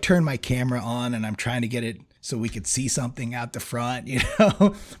 So I turned my camera on and I'm trying to get it so we could see something out the front,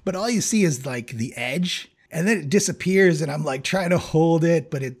 but all you see is like the edge, and then it disappears, and I'm like trying to hold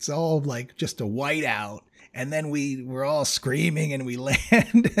it, but it's all like just a whiteout. And then we're all screaming and we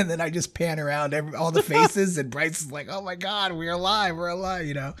land, and then I just pan around all the faces, and Bryce is like, oh my God, we're alive.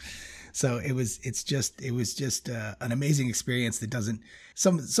 So it was just an amazing experience that doesn't,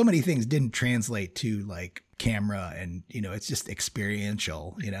 so many things didn't translate to like camera, and, you know, it's just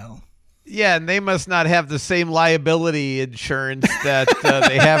experiential, you know? Yeah, and they must not have the same liability insurance that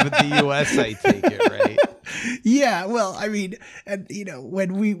they have in the U.S., I take it, right? Yeah, well, I mean, and you know,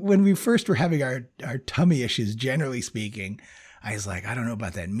 when we first were having our tummy issues, generally speaking, I was like, I don't know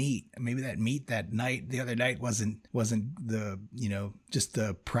about that meat. Maybe that meat the other night wasn't the, you know, just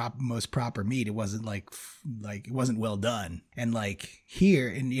the most proper meat. It wasn't like it wasn't well done. And like here,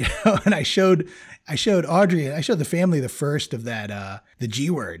 and you know, and I showed Audrey, I showed the family the first of that the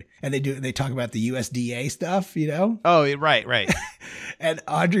G word, and they talk about the USDA stuff, you know? Oh, right. And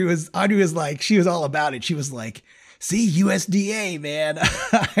Audrey was like, she was all about it. She was like, see, USDA, man.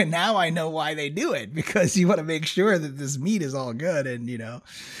 Now I know why they do it, because you want to make sure that this meat is all good, and, you know,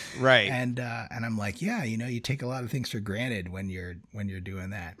 right. And I'm like, yeah, you know, you take a lot of things for granted when you're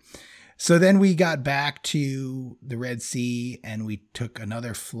doing that. So then we got back to the Red Sea, and we took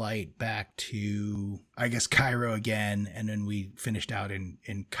another flight back to, I guess, Cairo again. And then we finished out in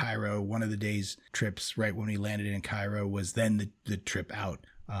Cairo. One of the day's trips, right when we landed in Cairo, was then the trip out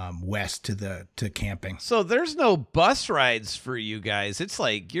west to camping. So there's no bus rides for you guys. It's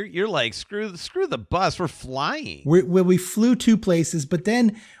like you're like, screw the bus. We're flying. We flew 2 places, but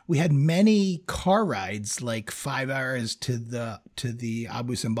then we had many car rides, like 5 hours to the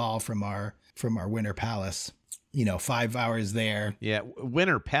Abu Simbel from our Winter Palace. You know, 5 hours there. Yeah,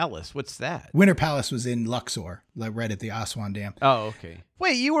 Winter Palace. What's that? Winter Palace was in Luxor, like right at the Aswan Dam. Oh, okay.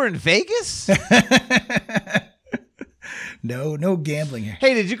 Wait, you were in Vegas? No gambling here.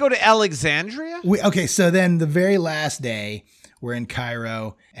 Hey, did you go to Alexandria? Okay, so then the very last day, we're in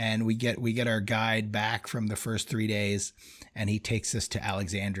Cairo, and we get our guide back from the first 3 days, and he takes us to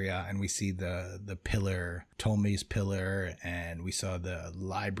Alexandria, and we see the pillar, Ptolemy's pillar, and we saw the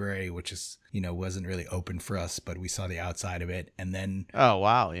library, which is, you know, wasn't really open for us, but we saw the outside of it. And then oh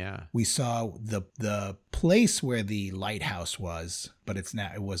wow, yeah, we saw the place where the lighthouse was, but it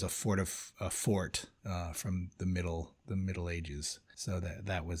was a fort from the Middle Ages. So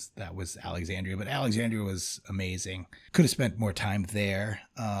that was Alexandria, but Alexandria was amazing. Could have spent more time there.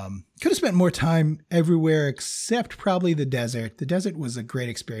 Could have spent more time everywhere except probably the desert. The desert was a great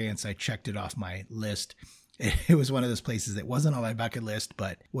experience. I checked it off my list. It was one of those places that wasn't on my bucket list,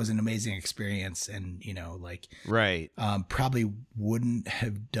 but was an amazing experience. And, you know, like, right. Probably wouldn't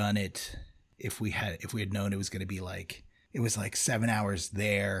have done it if we had known it was going to be like, it was like 7 hours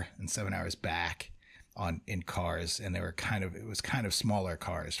there and 7 hours back in cars. And it was kind of smaller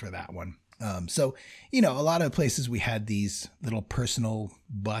cars for that one. So, you know, a lot of places we had these little personal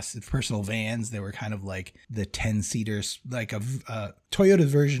vans. They were kind of like the 10-seaters, like a Toyota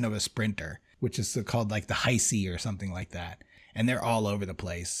version of a Sprinter, which is called like the Hi-C or something like that. And they're all over the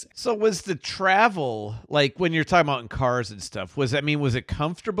place. So was the travel, like when you're talking about in cars and stuff, was it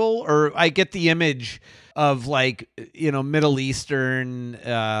comfortable? Or I get the image of like, you know, Middle Eastern,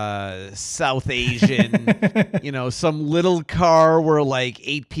 South Asian, you know, some little car where like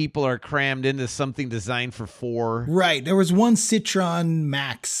 8 people are crammed into something designed for 4. Right. There was one Citroen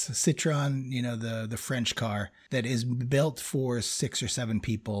Max, you know, the French car that is built for 6 or 7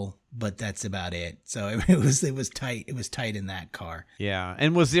 people, but that's about it. So it was tight. It was tight in that car. Yeah.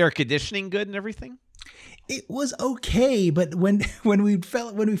 And was the air conditioning good and everything? It was okay, but when we fell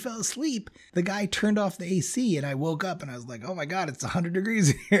asleep, the guy turned off the AC, and I woke up and I was like, "Oh my God, it's 100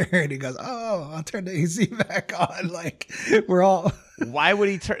 degrees here!" And he goes, "Oh, I'll turn the AC back on." Like, we're all. Why would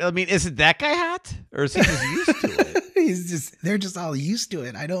he turn? I mean, isn't that guy hot, or is he just used to it? They're just all used to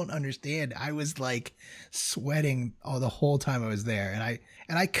it. I don't understand. I was like sweating the whole time I was there, and I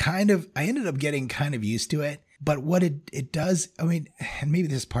ended up getting kind of used to it. But what it does, I mean, and maybe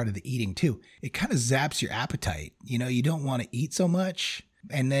this is part of the eating too, it kind of zaps your appetite. You know, you don't want to eat so much.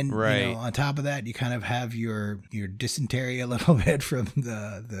 And then, right. You know, on top of that, you kind of have your dysentery a little bit from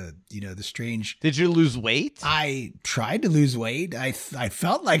the strange. Did you lose weight? I tried to lose weight. I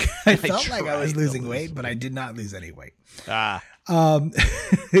felt like I was losing weight, but I did not lose any weight.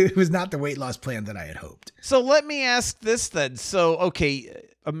 It was not the weight loss plan that I had hoped. So let me ask this then. So, okay,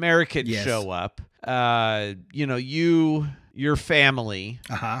 Americans show up. You know, your family,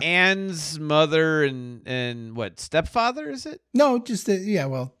 Anne's mother and what, stepfather, is it? No, just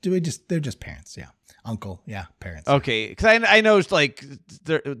they're just parents. Yeah. Uncle, yeah, parents. Okay, because I know it's like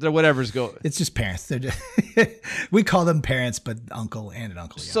they're whatever's going. It's just parents. They're just we call them parents, but uncle and an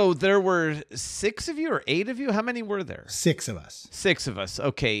uncle. Yeah. So there were 6 of you or 8 of you? How many were there? 6 of us. 6 of us.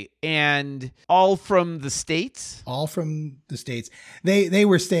 Okay, and all from the States? All from the States. They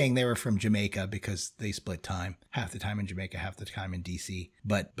were from Jamaica because they split time. Half the time in Jamaica, half the time in DC.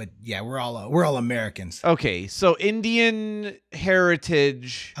 But yeah, we're all Americans. Okay, so Indian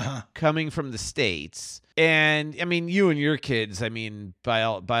heritage coming from the States. And I mean, you and your kids, I mean, by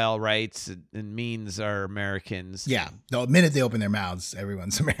all rights and means are Americans. Yeah. The minute they open their mouths,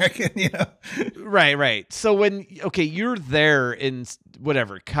 everyone's American, you know? Right. So you're there in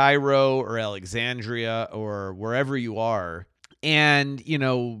whatever, Cairo or Alexandria or wherever you are. And,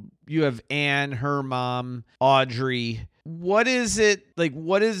 you have Anne, her mom, Audrey. What is it like?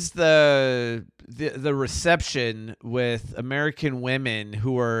 What is the reception with American women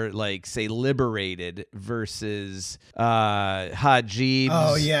who are like, say, liberated versus hajibs?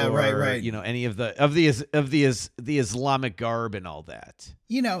 Oh yeah, or, right. Any of the Islamic garb and all that.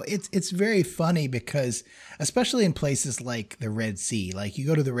 It's very funny because especially in places like the Red Sea, like you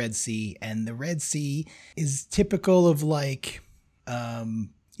go to the Red Sea and the Red Sea is typical of like,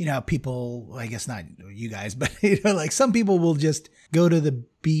 people, I guess not you guys, but like some people will just go to the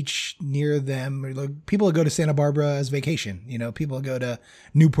beach near them. Or like people will go to Santa Barbara as vacation. People go to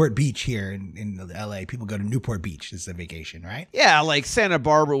Newport Beach here in LA. People go to Newport Beach as a vacation, right? Yeah, like Santa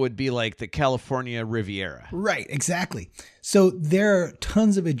Barbara would be like the California Riviera. Right, exactly. So there are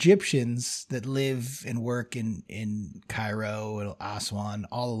tons of Egyptians that live and work in Cairo and Aswan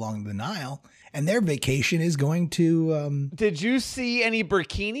all along the Nile. And their vacation is going to... Did you see any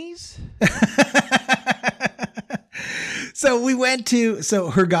burkinis? So we went to...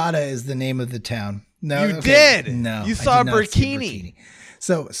 So Hurghada is the name of the town. No, you did? No. You saw a burkini.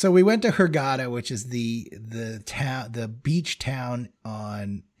 So we went to Hurghada, which is the beach town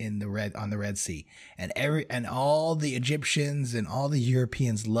on the Red Sea, and all the Egyptians and all the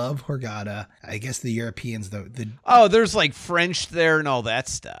Europeans love Hurghada. I guess the Europeans there's like French there and all that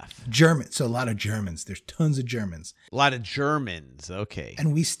stuff. German, so a lot of Germans. There's tons of Germans. A lot of Germans. Okay.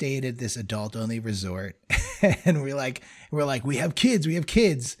 And we stayed at this adult only resort, and we're like we have kids.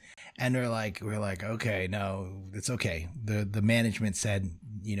 And we're like, okay, no, it's okay. The management said,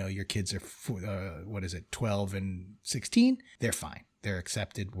 your kids are 12 and 16. They're fine. They're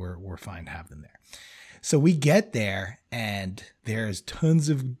accepted. We're fine to have them there. So we get there and there's tons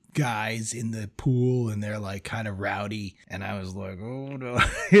of guys in the pool and they're like kind of rowdy. And I was like, oh no, I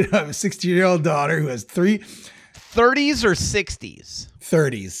have a 16-year-old daughter who has 30s or 60s?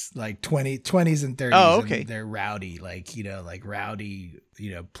 30s, like 20s and 30s. Oh, okay. And they're rowdy, like rowdy,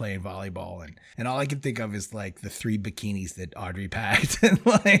 playing volleyball. And all I can think of is like the 3 bikinis that Audrey packed. And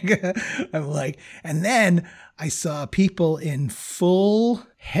and then I saw people in full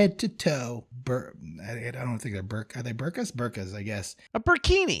head to toe. I don't think they're are they burkas? Burkas, I guess. A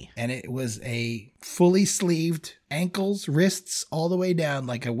burkini. And it was a fully sleeved ankles, wrists, all the way down,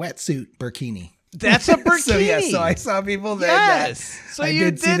 like a wetsuit burkini. That's a burkini. So I saw people there. Yes. So you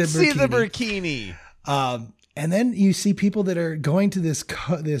did see the burkini. And then you see people that are going to this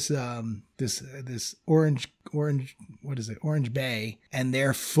orange, what is it? Orange Bay, and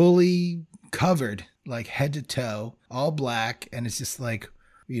they're fully covered, like head to toe, all black, and it's just like,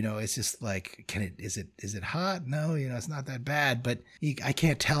 it's just like, is it hot? No, it's not that bad, but I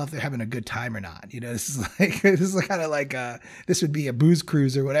can't tell if they're having a good time or not. This is kind of like this would be a booze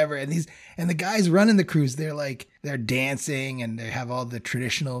cruise or whatever. And the guys running the cruise, they're dancing and they have all the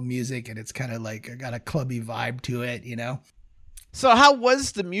traditional music, and it's kind of like got a clubby vibe to it, So how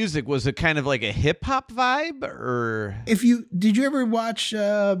was the music? Was it kind of like a hip hop vibe, or? Did you ever watch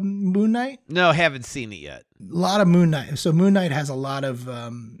Moon Knight? No, haven't seen it yet. A lot of Moon Knight. So Moon Knight has a lot of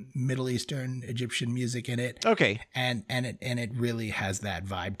Middle Eastern Egyptian music in it. Okay. And it really has that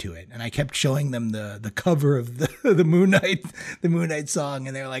vibe to it. And I kept showing them the cover of the Moon Knight song,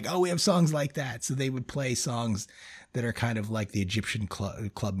 and they're like, "Oh, we have songs like that." So they would play songs that are kind of like the Egyptian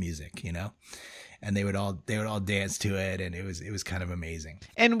club music, And they would all dance to it, and it was kind of amazing.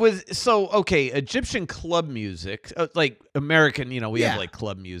 And Egyptian club music, like American, we have like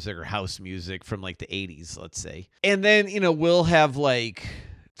club music or house music from like the 80s, let's say. And then, we'll have like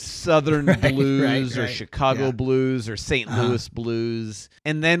Southern blues or Chicago blues or St. Louis blues.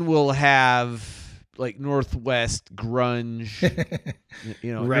 And then we'll have like Northwest grunge,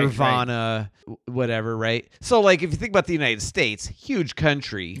 Nirvana, whatever, right? So like if you think about the United States, huge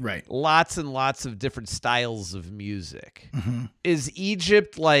country, right? Lots and lots of different styles of music. Mm-hmm. Is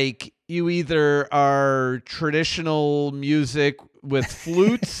Egypt like you either are traditional music with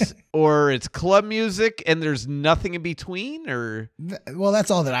flutes, or it's club music, and there's nothing in between? Or well, that's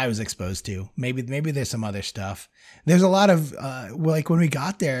all that I was exposed to. Maybe there's some other stuff. There's a lot of like when we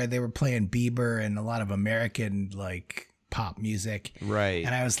got there, they were playing Bieber and a lot of American like pop music, right?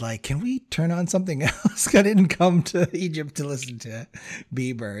 And I was like, can we turn on something else? I didn't come to Egypt to listen to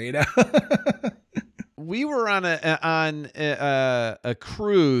Bieber, you know. We were on a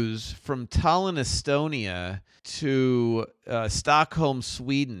cruise from Tallinn, Estonia to Stockholm,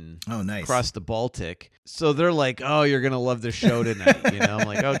 Sweden. Oh, nice. Across the Baltic. So they're like, "Oh, you're gonna love the show tonight." You know, I'm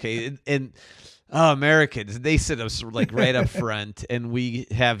like, okay. And Americans, they sit us like right up front, and we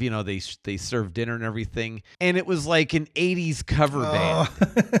have, you know, they serve dinner and everything, and it was like an '80s cover band.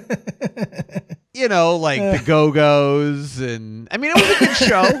 You know, like the Go-Go's, and I mean, it was a good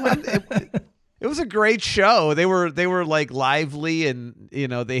show. It was a great show. They were like lively, and you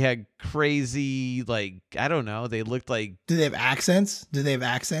know, they had crazy, like, I don't know, they looked like. Do they have accents? Do they have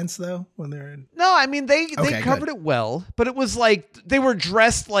accents though when they're in? No, I mean they covered it well, but it was like they were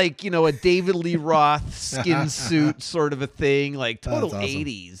dressed like, you know, a David Lee Roth skin suit sort of a thing, like total awesome.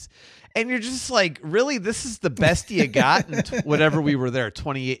 80s. And you're just like, really, this is the best you got in whatever we were there,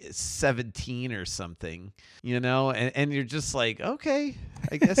 2017 or something, you know? And you're just like, okay,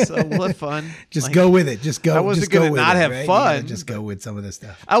 I guess so. We'll have fun. Just like, go with it. Just go. I wasn't going to not have fun. Just go with some of the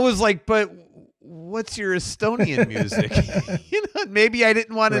stuff. I was like, but what's your Estonian music? You know, maybe I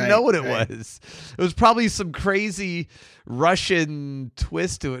didn't want to know what it was. It was probably some crazy Russian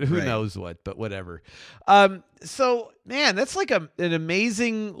twist to it. Who knows what, but whatever. So, man, that's like an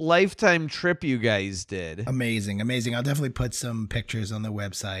amazing lifetime trip you guys did. Amazing. I'll definitely put some pictures on the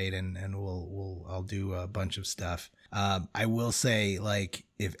website, and I'll do a bunch of stuff. I will say, like,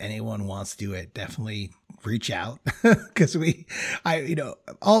 if anyone wants to do it, definitely reach out, because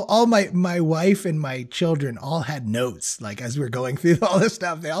all my wife and my children all had notes, like, as we were going through all this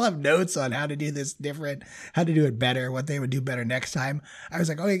stuff. They all have notes on how to do this different, how to do it better, what they would do better next time. I was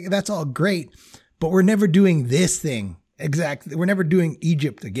like, okay, that's all great, but we're never doing this thing. Exactly. We're never doing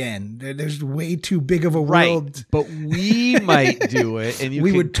Egypt again. There's way too big of a world. Right. But we might do it, and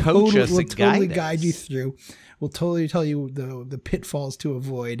we would coach us and guide you through. We'll totally tell you the pitfalls to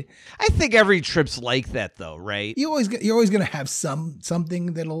avoid. I think every trip's like that, though, right? You're always going to have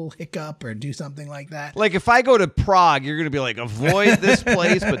something that'll hiccup or do something like that. Like if I go to Prague, you're going to be like, avoid this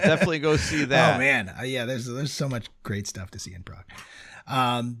place, but definitely go see that. Oh man, yeah. There's so much great stuff to see in Prague.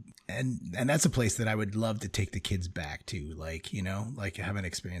 And that's a place that I would love to take the kids back to, like, you know, like have an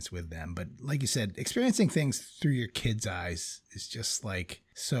experience with them. But like you said, experiencing things through your kids' eyes is just like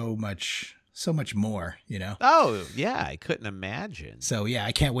so much more, you know? Oh yeah. I couldn't imagine. So yeah,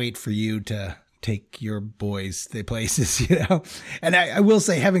 I can't wait for you to take your boys to places, you know? And I will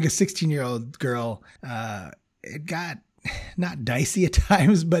say, having a 16-year-old girl, it got not dicey at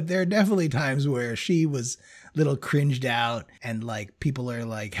times, but there are definitely times where she was little cringed out, and like people are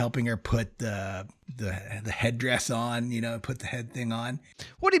like helping her put the headdress on, you know, put the head thing on.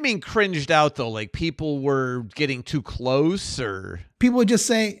 What do you mean cringed out though? Like people were getting too close, or people would just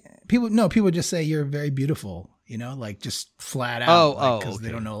say you're very beautiful, you know, like just flat out, because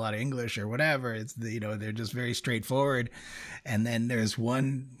they don't know a lot of English or whatever. It's they're just very straightforward. And then there's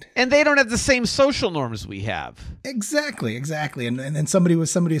one, and they don't have the same social norms we have. Exactly. And then somebody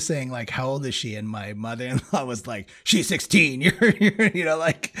was saying like, how old is she? And my mother-in-law was like, she's 16. You're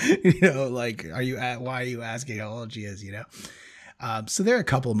like, why are you asking how old she is? You know? So there are a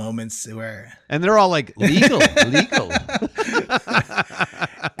couple moments where, and they're all like legal.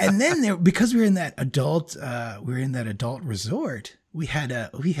 And then because we were in that adult resort, we had a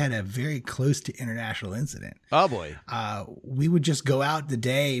very close to international incident. Oh boy. We would just go out the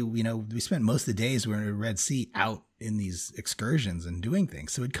day, you know, we spent most of the days we were in the Red Sea out in these excursions and doing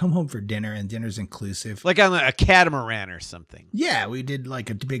things. So we'd come home for dinner, and dinner's inclusive. Like on a catamaran or something. Yeah, we did like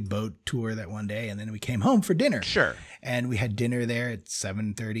a big boat tour that one day, and then we came home for dinner. Sure. And we had dinner there at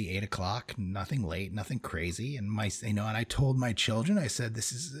 7:30, 8 o'clock, nothing late, nothing crazy. And and I told my children, I said,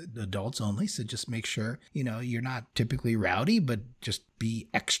 this is adults only. So just make sure, you know, you're not typically rowdy, but just be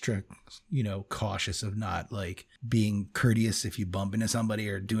extra, you know, cautious of not like being courteous if you bump into somebody,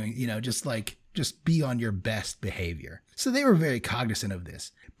 or doing, you know, just be on your best behavior. So they were very cognizant of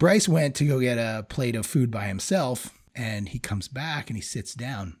this. Bryce went to go get a plate of food by himself, and he comes back and he sits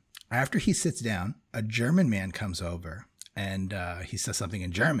down. After he sits down, a German man comes over, and he says something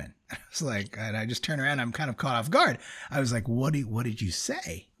in German. It's like, and I just turn around. I'm kind of caught off guard. I was like, "What did you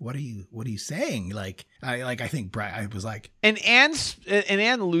say? What are you saying?" Like, I think I was like, and Anne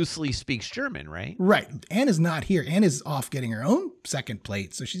loosely speaks German, right? Right. Anne is not here. Anne is off getting her own second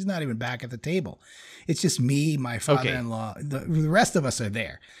plate, so she's not even back at the table. It's just me, my father-in-law. Okay. The rest of us are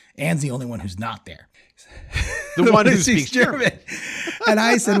there. Anne's the only one who's not there. The one who speaks German. And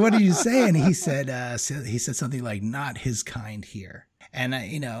I said, "What did you say?" And he said something like, "Not his kind here." And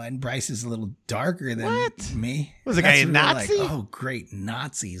and Bryce is a little darker than me. Was the guy a Nazi? Like, oh, great,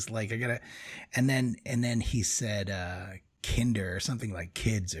 Nazis! Like I gotta, and then he said Kinder or something like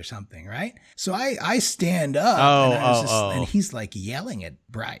kids or something, right? So I stand up and he's like yelling at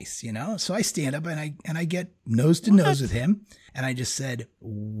Bryce, So I stand up and I get nose to nose with him, and I just said,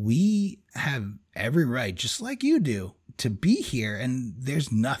 we have every right, just like you do, to be here, and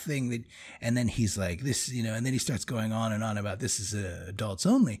there's nothing that. And then he's like this, and then he starts going on and on about this is adults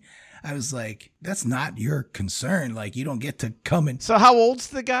only. I was like, that's not your concern. Like, you don't get to come in. So how old's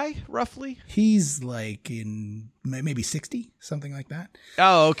the guy, roughly? He's like in maybe 60, something like that.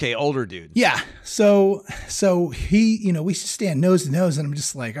 Oh, okay. Older dude. Yeah. So he, we stand nose to nose, and I'm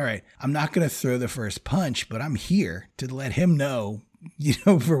just like, all right, I'm not going to throw the first punch, but I'm here to let him know,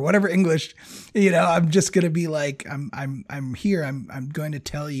 for whatever English, I'm just going to be like, I'm here. I'm going to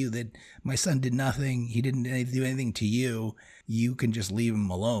tell you that my son did nothing. He didn't do anything to you. You can just leave him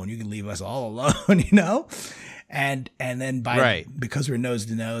alone. You can leave us all alone, And then because we're nose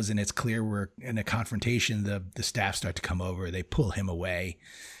to nose and it's clear we're in a confrontation, the staff start to come over. They pull him away,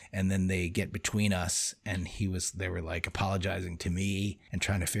 and then they get between us. And they were like apologizing to me and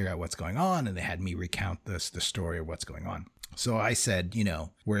trying to figure out what's going on. And they had me recount the story of what's going on. So I said,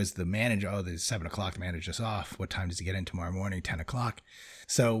 where's the manager? Oh, there's 7 o'clock. The manager's off. What time does he get in tomorrow morning? 10 o'clock.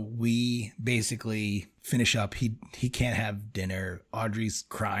 So we basically finish up. He can't have dinner. Audrey's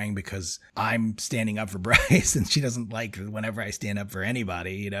crying because I'm standing up for Bryce, and she doesn't like whenever I stand up for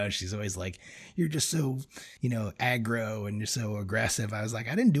anybody. She's always like, you're just so, aggro and you're so aggressive. I was like,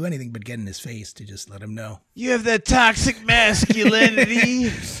 I didn't do anything but get in his face to just let him know. You have that toxic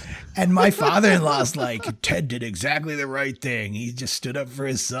masculinity. And my father-in-law's like, Ted did exactly the right thing. He just stood up for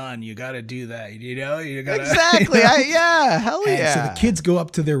his son. You got to do that. You gotta, exactly. Hell yeah. And so the kids go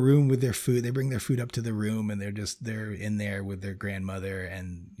up to their room with their food. They bring their food up to the room, and they're in there with their grandmother.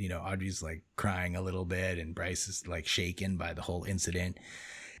 And, Audrey's like crying a little bit, and Bryce is like shaken by the whole incident.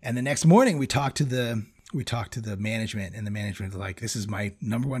 And the next morning we talked to the management, and the management was like, this is my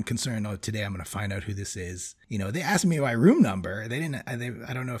number one concern. Oh, today I'm going to find out who this is. They asked me my room number.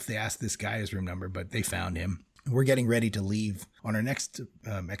 I don't know if they asked this guy his room number, but they found him. We're getting ready to leave on our next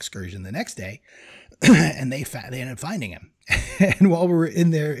excursion the next day. And they ended up finding him. And while we're in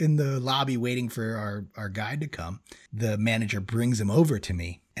the lobby waiting for our guide to come, the manager brings him over to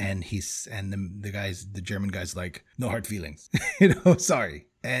me, and the German guy's like, no hard feelings, sorry.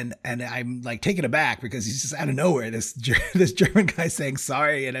 And I'm like taken aback because he's just out of nowhere. This German guy saying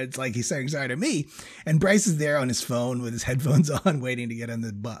sorry, and it's like he's saying sorry to me. And Bryce is there on his phone with his headphones on, waiting to get on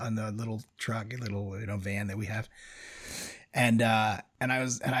the little truck, van that we have. And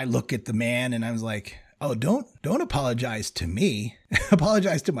I look at the man, and I was like, oh, don't apologize to me,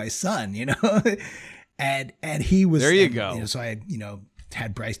 apologize to my son, And he was there. You go. So I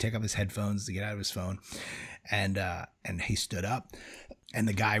had Bryce take off his headphones to get out of his phone, and he stood up. And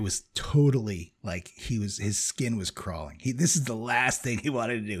the guy was totally like, his skin was crawling. This is the last thing he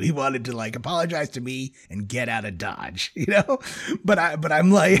wanted to do. He wanted to like apologize to me and get out of Dodge, but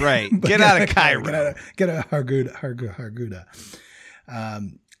I'm like, right. Get out of Cairo. Get out of Harguda.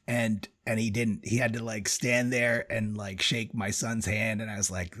 And he didn't. He had to like stand there and like shake my son's hand, and I was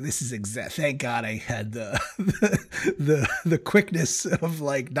like, "This is thank God I had the quickness of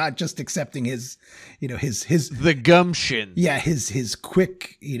like not just accepting his the gumption. Yeah, his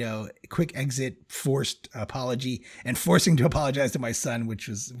quick exit, forced apology, and forcing to apologize to my son, which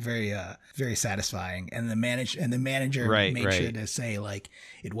was very very satisfying. And the manager made sure to say like,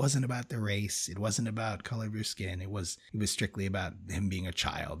 it wasn't about the race, it wasn't about color of your skin, it was strictly about him being a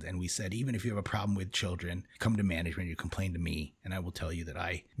child. And we said, even if you have a problem with children, come to management, you complain to me, and I will tell you that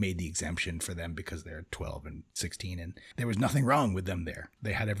I made the exemption for them because they're 12 and 16, and there was nothing wrong with them there.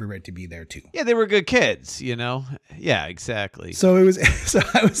 They had every right to be there too. Yeah, they were good kids, Yeah, exactly. So I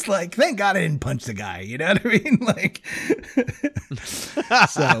was like, thank God I didn't punch the guy, you know what I mean? Like,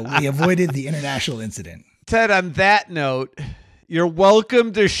 so we avoided the international incident. Ted, on that note, you're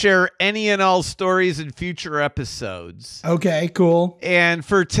welcome to share any and all stories in future episodes. Okay, cool. And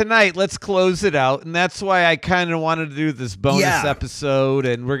for tonight, let's close it out. And that's why I kind of wanted to do this bonus episode.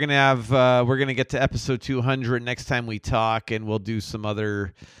 And we're gonna get to episode 200 next time we talk, and we'll do some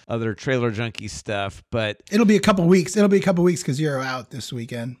other Trailer Junkie stuff. But it'll be a couple weeks. Because you're out this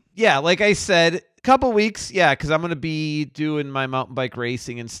weekend. Yeah, like I said, Couple weeks, yeah, because I'm going to be doing my mountain bike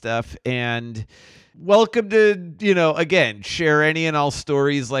racing and stuff. And welcome to, again, share any and all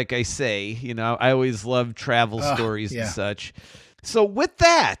stories, like I say. I always love travel stories and such. So with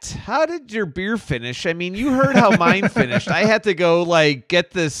that, how did your beer finish? I mean, you heard how mine finished. I had to go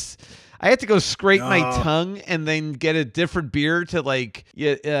get this. I had to go scrape my tongue and then get a different beer to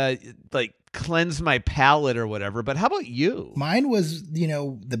cleanse my palate or whatever. But how about you? Mine was,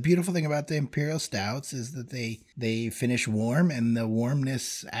 the beautiful thing about the Imperial Stouts is that they finish warm, and the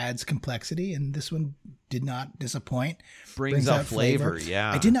warmness adds complexity. And this one did not disappoint. Brings out flavor.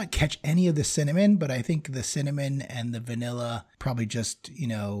 Yeah. I did not catch any of the cinnamon, but I think the cinnamon and the vanilla probably just,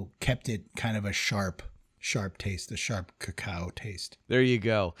 kept it kind of a sharp taste, a sharp cacao taste. There you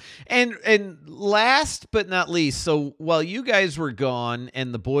go. And last but not least, so while you guys were gone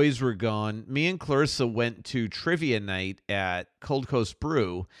and the boys were gone, me and Clarissa went to trivia night at Cold Coast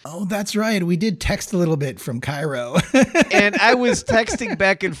Brew. Oh, that's right. We did text a little bit from Cairo. And I was texting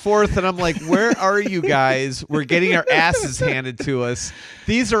back and forth, and I'm like, where are you guys? We're getting our asses handed to us.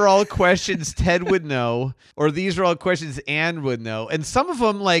 These are all questions Ted would know, or these are all questions Ann would know. And some of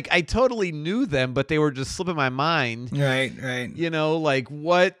them, I totally knew them, but they were just slipping my mind. Right.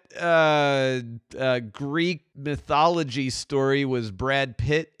 What Greek mythology story was Brad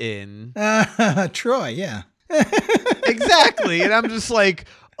Pitt in? Troy, yeah. Exactly. And I'm just like,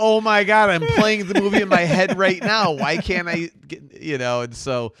 oh my God, I'm playing the movie in my head right now. Why can't I and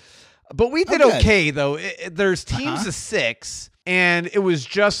so, but we did okay though. There's teams of 6. And it was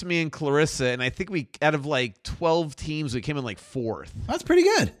just me and Clarissa, and I think we, out of 12 teams, we came in 4th. That's pretty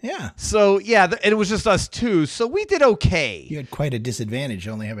good, yeah. So yeah, and it was just us 2, so we did okay. You had quite a disadvantage,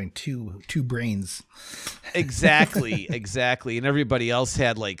 only having two brains. Exactly, and everybody else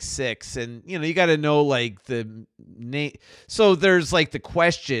had 6, and you got to know the name. So there's the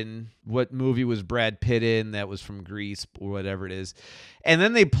question, what movie was Brad Pitt in that was from Greece or whatever it is, and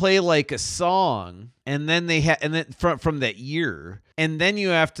then they play a song, and then from that year, and then you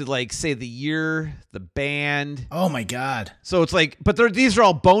have to say the year, the band. Oh my God! So it's but these are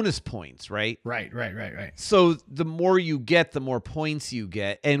all bonus points, right? Right. So the more you get, the more points you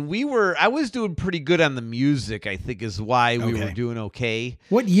get, and I was doing pretty good on the music. I think is why we were doing okay.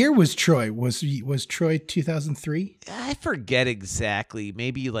 What year was Troy? Was Troy 2003? I forget exactly.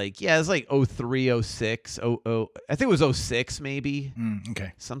 Maybe it was 03, 06, I think it was 06 maybe.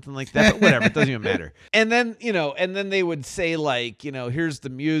 Okay. Something like that. But whatever, it doesn't even matter. And then, and then they would say here's the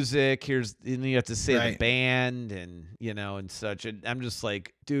music, and you have to say the band and, and such. And I'm just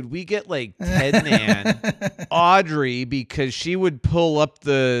dude, we get Ted and Ann, Audrey, because she would pull up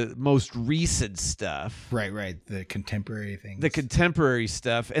the most recent stuff. Right. The contemporary things. The contemporary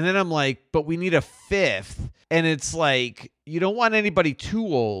stuff. And then I'm but we need a 5th. And it's you don't want anybody too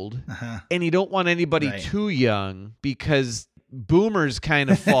old, and you don't want anybody too young, because boomers kind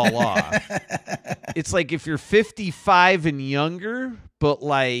of fall off. It's if you're 55 and younger, but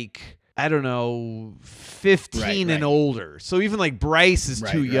I don't know, 15 and older. So even Bryce is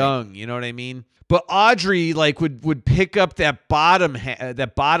too young, you know what I mean? But Audrey would pick up that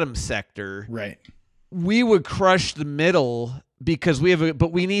bottom sector. Right. We would crush the middle because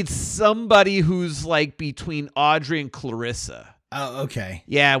but we need somebody who's between Audrey and Clarissa. Oh, okay.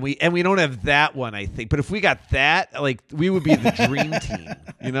 Yeah, we don't have that one, I think. But if we got that, we would be the dream team,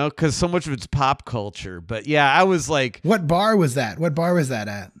 because so much of it's pop culture. But yeah, I was what bar was that? What bar was that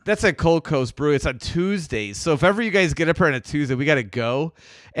at? That's at Cold Coast Brew. It's on Tuesdays. So if ever you guys get up here on a Tuesday, we got to go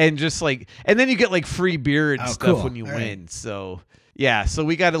and just and then you get free beer and stuff when you win. Right. So yeah, so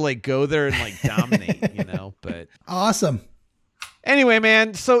we got to go there and dominate, but awesome. Anyway,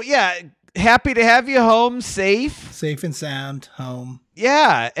 man. So yeah. Happy to have you home, safe and sound, home.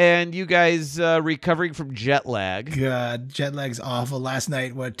 Yeah, and you guys recovering from jet lag. God, jet lag's awful. Last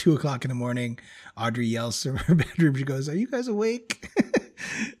night, 2:00 in the morning, Audrey yells from her bedroom. She goes, "Are you guys awake?"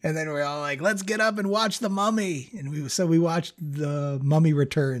 And then we're all let's get up and watch The Mummy. And we watched The Mummy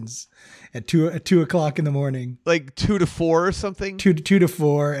Returns at 2:00 in the morning. 2 to 4 or something? 2 to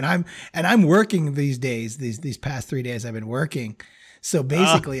 4. And I'm working these days. These past 3 days I've been working. So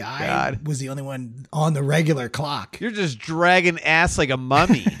basically, I was the only one on the regular clock. You're just dragging ass like a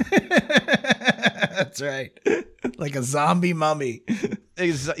mummy. That's right. Like a zombie mummy.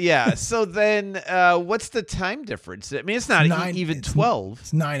 Yeah. So then what's the time difference? I mean, it's not even 12.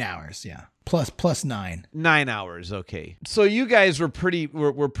 It's 9 hours, yeah. Plus 9. 9 hours, okay. So you guys were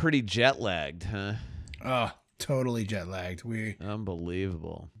pretty jet lagged, huh? Oh, totally jet lagged.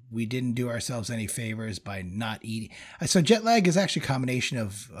 Unbelievable. we didn't do ourselves any favors by not eating. So jet lag is actually a combination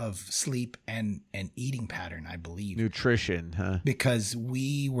of sleep and eating pattern, I believe. Nutrition, huh? Because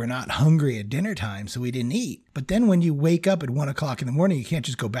we were not hungry at dinner time, so we didn't eat. But then when you wake up at 1 o'clock in the morning, you can't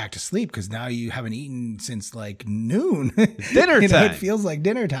just go back to sleep because now you haven't eaten since like noon. It's dinner time. It feels like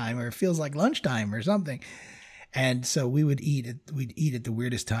dinner time, or it feels like lunchtime or something. And so we'd eat at the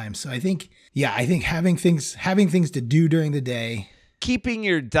weirdest times. So I think having things to do during the day. Keeping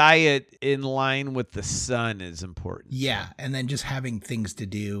your diet in line with the sun is important. Yeah. And then just having things to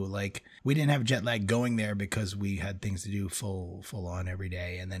do. Like we didn't have jet lag going there because we had things to do full on every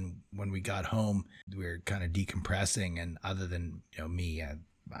day. And then when we got home, we were kind of decompressing. And other than, me,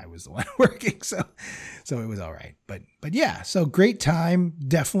 I was the one working. So it was all right. But yeah, so great time.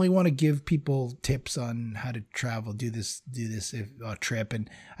 Definitely want to give people tips on how to travel, do this trip. And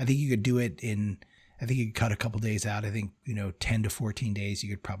I think you could do it I think you could cut a couple days out. I think, 10 to 14 days, you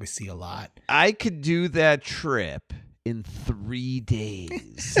could probably see a lot. I could do that trip in 3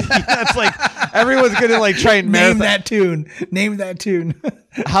 days. That's like, everyone's going to like try and Name that tune.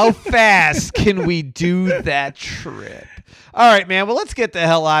 How fast can we do that trip? All right, man. Well, let's get the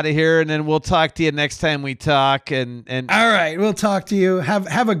hell out of here, and then we'll talk to you next time we talk. And all right, we'll talk to you.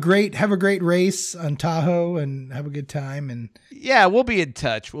 Have a great race on Tahoe, and have a good time. And yeah, we'll be in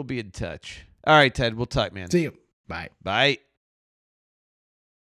touch. All right, Ted. We'll talk, man. See you. Bye. Bye.